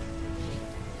future.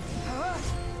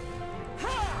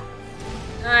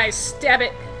 Nice, stab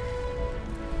it.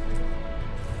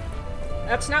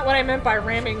 That's not what I meant by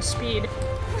ramming speed.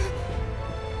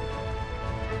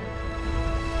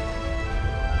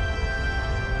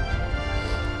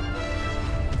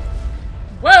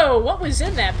 Whoa, what was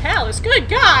in that palace? Good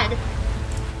God!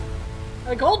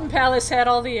 The Golden Palace had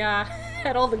all the,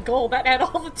 had all the gold. That had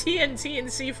all the TNT and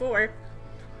C4.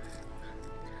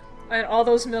 And all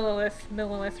those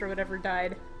millilith or whatever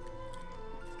died.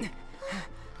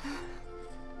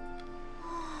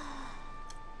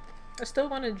 I still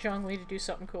wanted Zhongli to do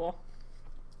something cool.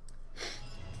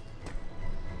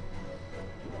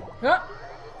 Ah!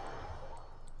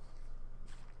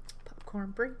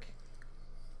 Popcorn break.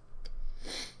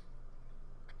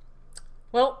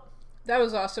 Well, that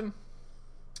was awesome.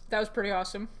 That was pretty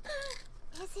awesome.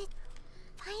 Is it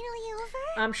finally over?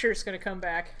 I'm sure it's gonna come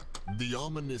back. The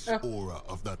ominous aura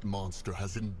of that monster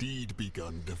has indeed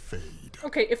begun to fade.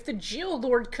 Okay, if the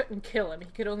Geolord couldn't kill him, he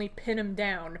could only pin him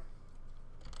down.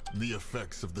 The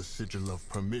effects of the Sigil of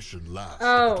Permission last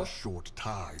Oh. but a short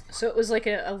time. So it was like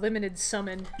a limited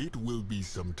summon. It will be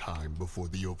some time before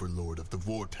the Overlord of the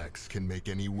Vortex can make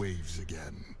any waves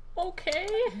again. Okay.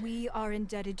 We are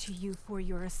indebted to you for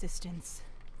your assistance.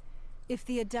 If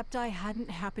the Adepti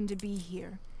hadn't happened to be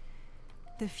here,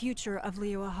 the future of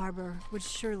Liyue Harbor would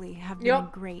surely have been in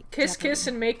great Kiss, jeopardy. kiss,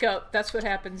 and make up. That's what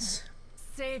happens.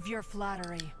 Save your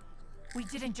flattery. We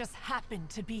didn't just happen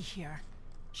to be here.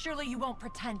 Surely you won't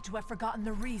pretend to have forgotten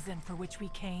the reason for which we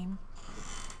came.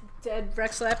 Dead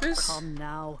Rex Lapis? Come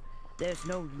now. There's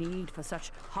no need for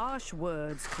such harsh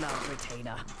words, Cloud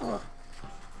Retainer.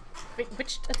 Wait,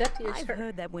 which Adepti is I've her?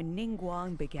 heard that when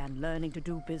Ningguang began learning to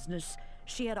do business,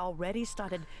 she had already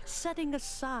started setting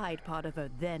aside part of her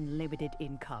then limited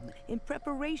income in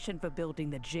preparation for building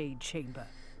the Jade Chamber.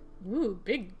 Ooh,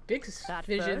 big At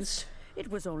visions. first, it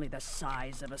was only the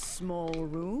size of a small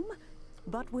room,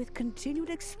 but with continued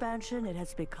expansion, it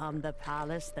has become the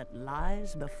palace that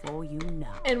lies before you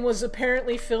now. And was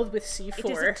apparently filled with It is a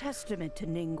C4. testament to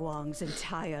Ningguang's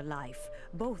entire life,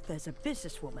 both as a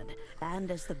businesswoman and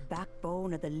as the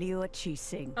backbone of the Liyue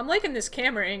Qixing. I'm liking this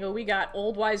camera angle. We got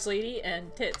Old Wise Lady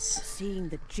and tits. Seeing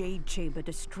the Jade Chamber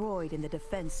destroyed in the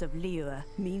defense of Liyue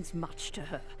means much to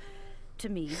her. To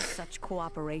me, such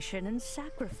cooperation and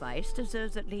sacrifice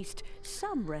deserves at least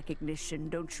some recognition,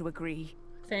 don't you agree?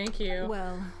 Thank you.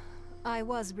 Well, I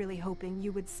was really hoping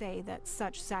you would say that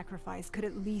such sacrifice could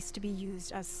at least be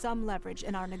used as some leverage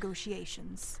in our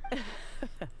negotiations.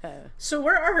 So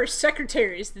where are her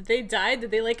secretaries? Did they die?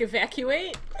 Did they, like,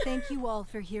 evacuate? Thank you all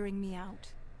for hearing me out.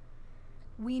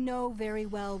 We know very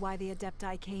well why the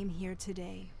Adepti came here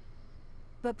today.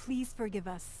 But please forgive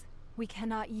us. We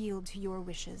cannot yield to your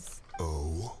wishes.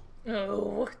 Oh?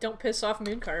 Oh, don't piss off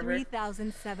Mooncarver.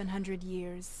 3,700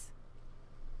 years.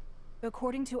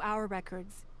 According to our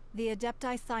records, the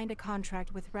Adepti signed a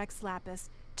contract with Rex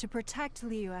Lapis to protect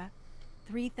Liyue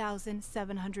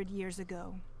 3,700 years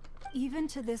ago. Even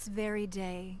to this very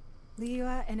day,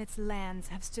 Liyue and its lands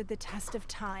have stood the test of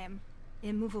time,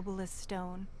 immovable as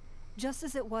stone, just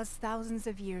as it was thousands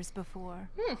of years before.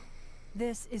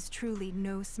 This is truly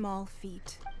no small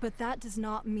feat, but that does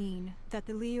not mean that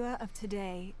the Liyue of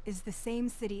today is the same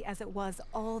city as it was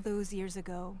all those years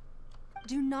ago.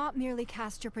 Do not merely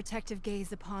cast your protective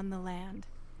gaze upon the land.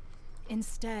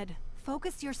 Instead,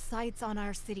 focus your sights on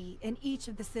our city and each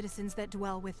of the citizens that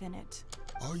dwell within it.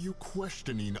 Are you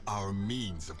questioning our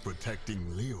means of protecting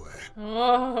Liyue?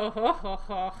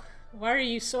 Oh, why are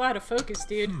you so out of focus,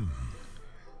 dude?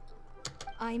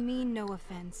 I mean no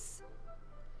offense.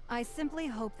 I simply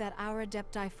hope that our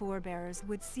Adepti forebears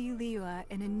would see Liyue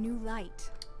in a new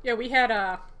light. Yeah, we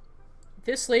had,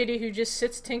 this lady who just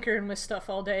sits tinkering with stuff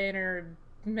all day in her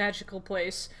magical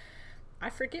place. I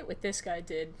forget what this guy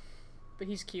did, but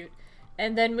he's cute.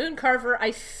 And then Mooncarver,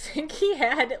 I think he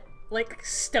had, like,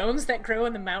 stones that grow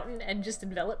in the mountain and just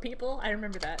envelop people. I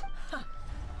remember that.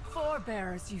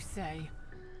 Forebearers, you say?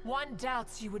 One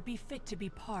doubts you would be fit to be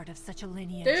part of such a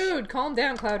lineage. Dude, calm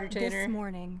down, Cloud Retainer. This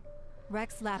morning,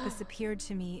 Rex Lapis appeared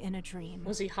to me in a dream.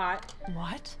 Was he hot?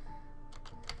 What?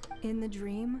 In the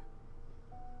dream,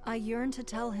 I yearned to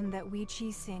tell him that we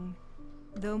Qixing,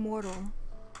 though mortal,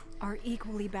 are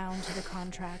equally bound to the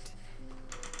contract.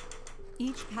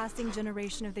 Each passing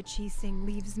generation of the Qixing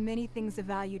leaves many things of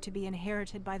value to be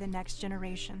inherited by the next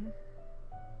generation.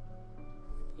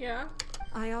 Yeah.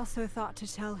 I also thought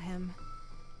to tell him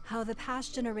how the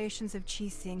past generations of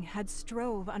Qixing had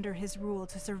strove under his rule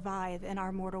to survive in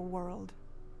our mortal world,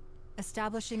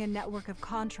 establishing a network of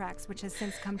contracts which has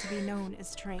since come to be known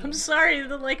as trade. I'm sorry,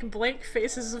 the like blank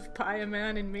faces of Paya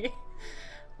Man and me.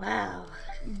 Wow.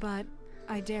 But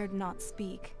I dared not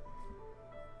speak.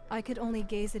 I could only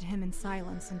gaze at him in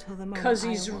silence until the moment 'Cause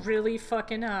he's I awoke. really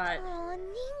fucking hot. Oh,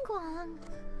 Ningguang.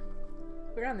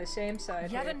 We're on the same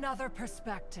side Yet here. another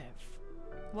perspective.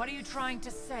 What are you trying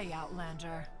to say,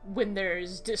 Outlander? When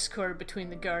there's discord between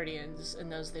the Guardians and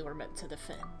those they were meant to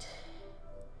defend,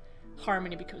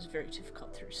 harmony becomes very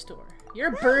difficult to restore. You're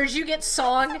a bird, you get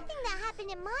song! Something that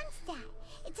happened in Mondstadt.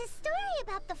 It's a story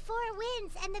about the Four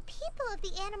Winds and the people of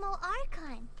the Animal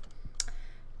Archon.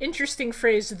 Interesting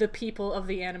phrase, the people of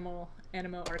the Animo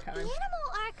Archon. The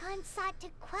Animal Archon sought to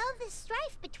quell the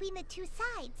strife between the two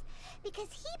sides,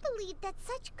 because he believed that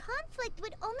such conflict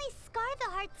would only scar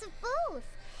the hearts of both,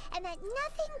 and that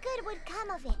nothing good would come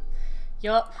of it.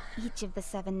 Yup. Each of the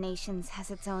 7 nations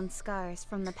has its own scars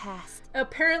from the past.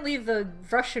 Apparently the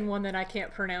Russian one that I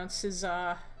can't pronounce is,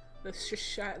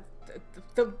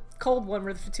 the cold one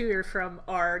where the Fatu are from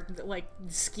are, like,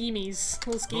 schemies.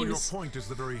 Little Though your schemes. point is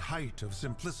the very height of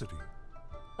simplicity.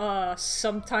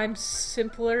 Sometimes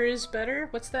simpler is better?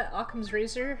 What's that, Occam's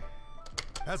razor?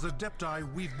 As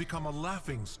Adepti, we've become a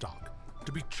laughingstock,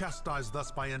 to be chastised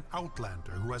thus by an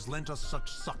outlander who has lent us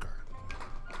such succor.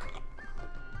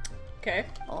 Okay.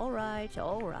 All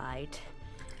right.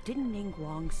 Didn't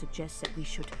Ningguang suggest that we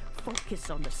should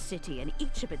focus on the city and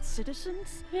each of its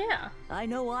citizens? Yeah. I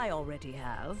know I already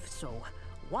have, so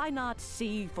why not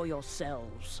see for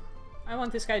yourselves? I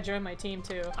want this guy to join my team,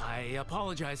 too. I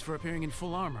apologize for appearing in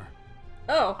full armor.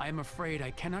 Oh. I am afraid I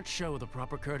cannot show the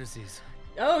proper courtesies.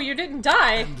 Oh, you didn't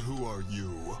die! And who are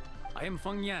you? I am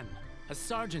Feng Yan, a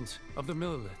sergeant of the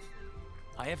Millilith.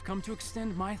 I have come to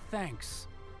extend my thanks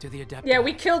to the Adepti. Yeah,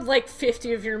 we killed like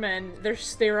 50 of your men.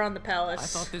 They were on the palace. I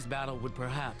thought this battle would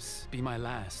perhaps be my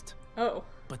last. Oh.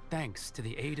 But thanks to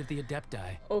the aid of the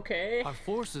Adepti, okay, our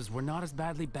forces were not as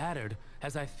badly battered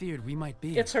as I feared we might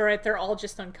be. It's alright, they're all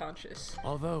just unconscious.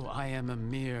 Although I am a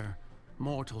mere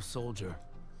mortal soldier,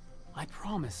 I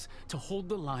promise to hold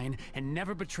the line and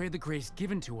never betray the grace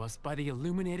given to us by the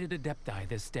illuminated Adepti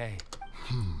this day.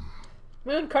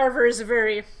 Mooncarver is a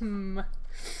very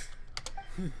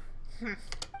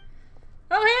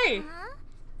Oh, hey! Huh?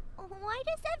 Why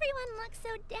does everyone look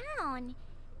so down?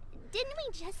 Didn't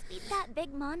we just beat that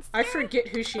big monster? I forget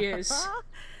who she is.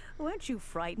 Weren't you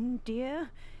frightened,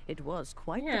 dear? It was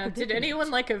quite Yeah, the did predicament.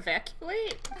 anyone, like,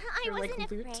 evacuate? I Or, like,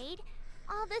 wasn't loot? afraid.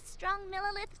 All the strong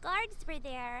Millilith guards were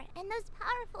there, and those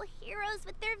powerful heroes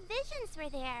with their visions were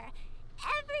there.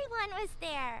 Everyone was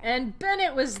there. And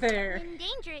Bennett was there. When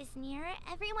danger is near,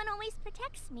 everyone always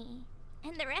protects me.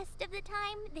 And the rest of the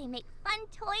time, they make fun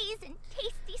toys and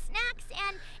tasty snacks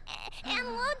and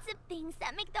loads of things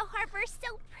that make the harbor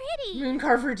so pretty.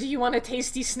 Mooncarver, do you want a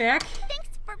tasty snack?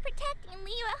 Thanks for protecting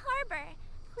Liyue Harbor.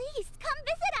 Please come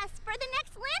visit us for the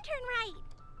next lantern rite.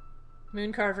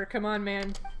 Mooncarver, come on,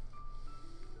 man.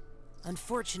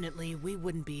 Unfortunately, we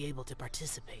wouldn't be able to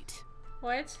participate.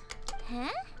 What? Huh?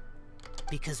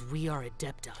 Because we are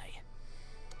Adepti.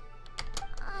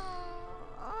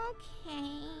 Oh,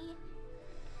 okay.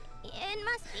 It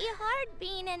must be hard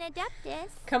being an Adeptus.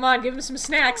 Come on, give him some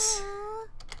snacks.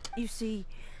 You see,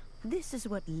 this is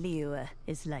what Liyue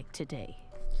is like today.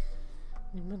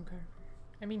 Mooncarver.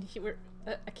 I mean,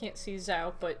 I can't see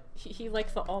Zhao, but he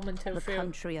liked the almond tofu. The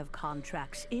country of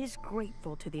contracts is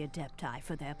grateful to the Adepti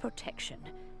for their protection.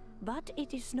 But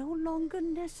it is no longer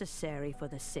necessary for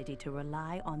the city to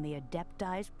rely on the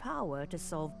Adepti's power to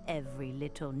solve every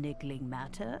little niggling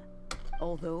matter.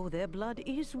 Although their blood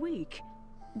is weak,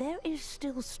 there is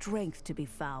still strength to be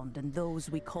found in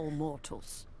those we call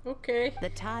mortals. Okay. The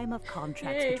time of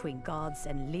contracts Yay. between gods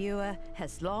and Liyue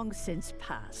has long since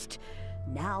passed.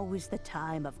 Now is the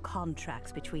time of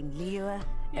contracts between Liyue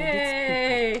and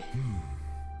its people.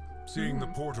 Seeing the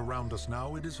port around us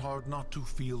now, it is hard not to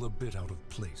feel a bit out of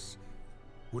place.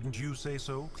 Wouldn't you say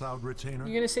so, Cloud Retainer?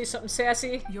 You gonna say something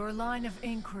sassy? Your line of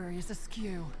inquiry is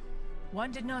askew.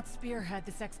 One did not spearhead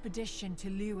this expedition to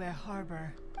Liyue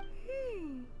Harbor.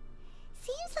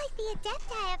 Seems like the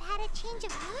Adepti have had a change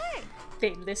of heart.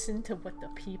 They listen to what the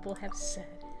people have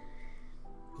said.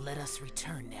 Let us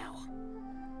return now.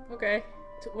 Okay.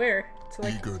 To where? To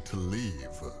like... Eager to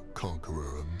leave,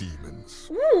 Conqueror of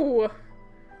Demons. Ooh!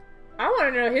 I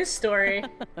want to know his story.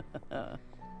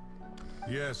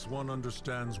 Yes, one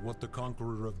understands what the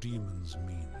Conqueror of Demons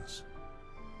means.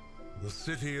 The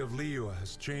city of Liyue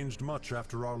has changed much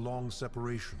after our long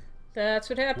separation. That's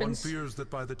what happens. One fears that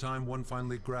by the time one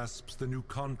finally grasps the new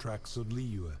contracts of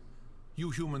Liyue, you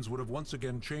humans would have once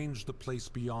again changed the place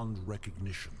beyond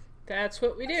recognition. That's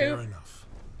what we do. Fair enough.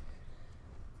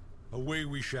 Away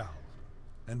we shall,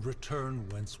 and return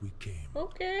whence we came.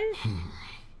 Okay.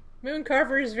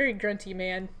 Mooncarver is a very grunty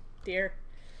man, dear.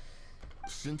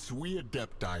 Since we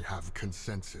Adepti have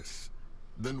consensus,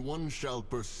 then one shall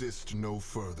persist no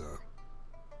further.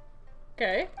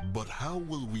 Okay. But how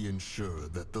will we ensure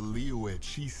that the Liyue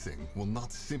Qixing will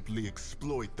not simply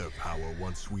exploit their power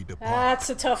once we depart?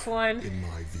 That's a tough one. In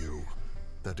my view,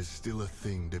 that is still a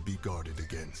thing to be guarded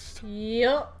against.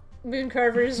 Yup.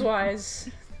 Mooncarver is wise.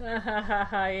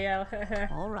 Yeah.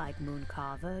 All right,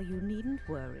 Mooncarver, you needn't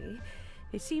worry.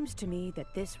 It seems to me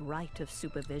that this right of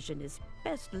supervision is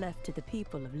best left to the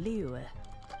people of Liyue.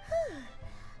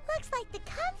 Looks like the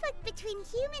conflict between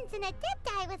humans and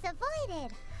Adepti was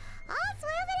avoided. All's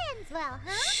well that ends well,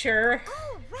 huh? Sure.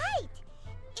 Oh, right.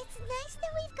 It's nice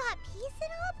that we've got peace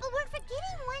and all, but we're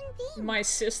forgetting one thing. My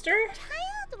sister?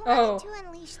 Child wanted to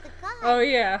unleash the god. Oh,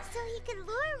 yeah. So he could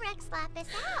lure Rex Lapis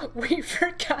out. We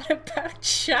forgot about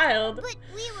Child. But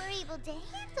we were able to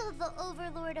handle the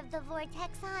Overlord of the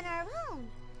Vortex on our own.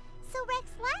 So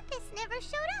Rex Lapis never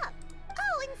showed up.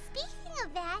 Oh, and speaking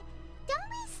of that, don't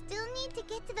we still need to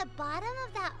get to the bottom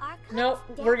of that Archon's Nope,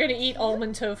 death we're gonna eat too?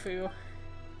 almond tofu.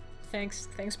 Thanks,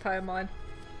 Paimon.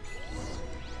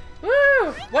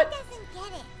 Woo! What? Doesn't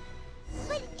get it.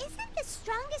 But isn't the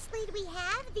strongest lead we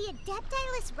have the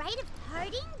Adepti-less rite of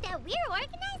parting that we're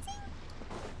organizing?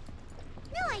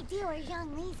 No idea where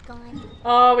Zhongli's gone.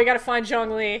 Oh, we gotta find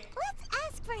Zhongli. Let's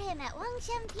ask for him at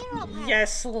Longshem Funeral Parlor.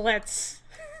 Yes, let's.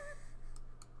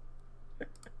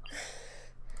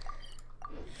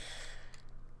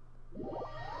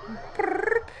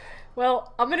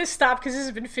 Well, I'm gonna stop because this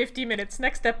has been 50 minutes.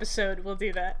 Next episode, we'll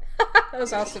do that. That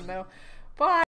was awesome, though. Bye!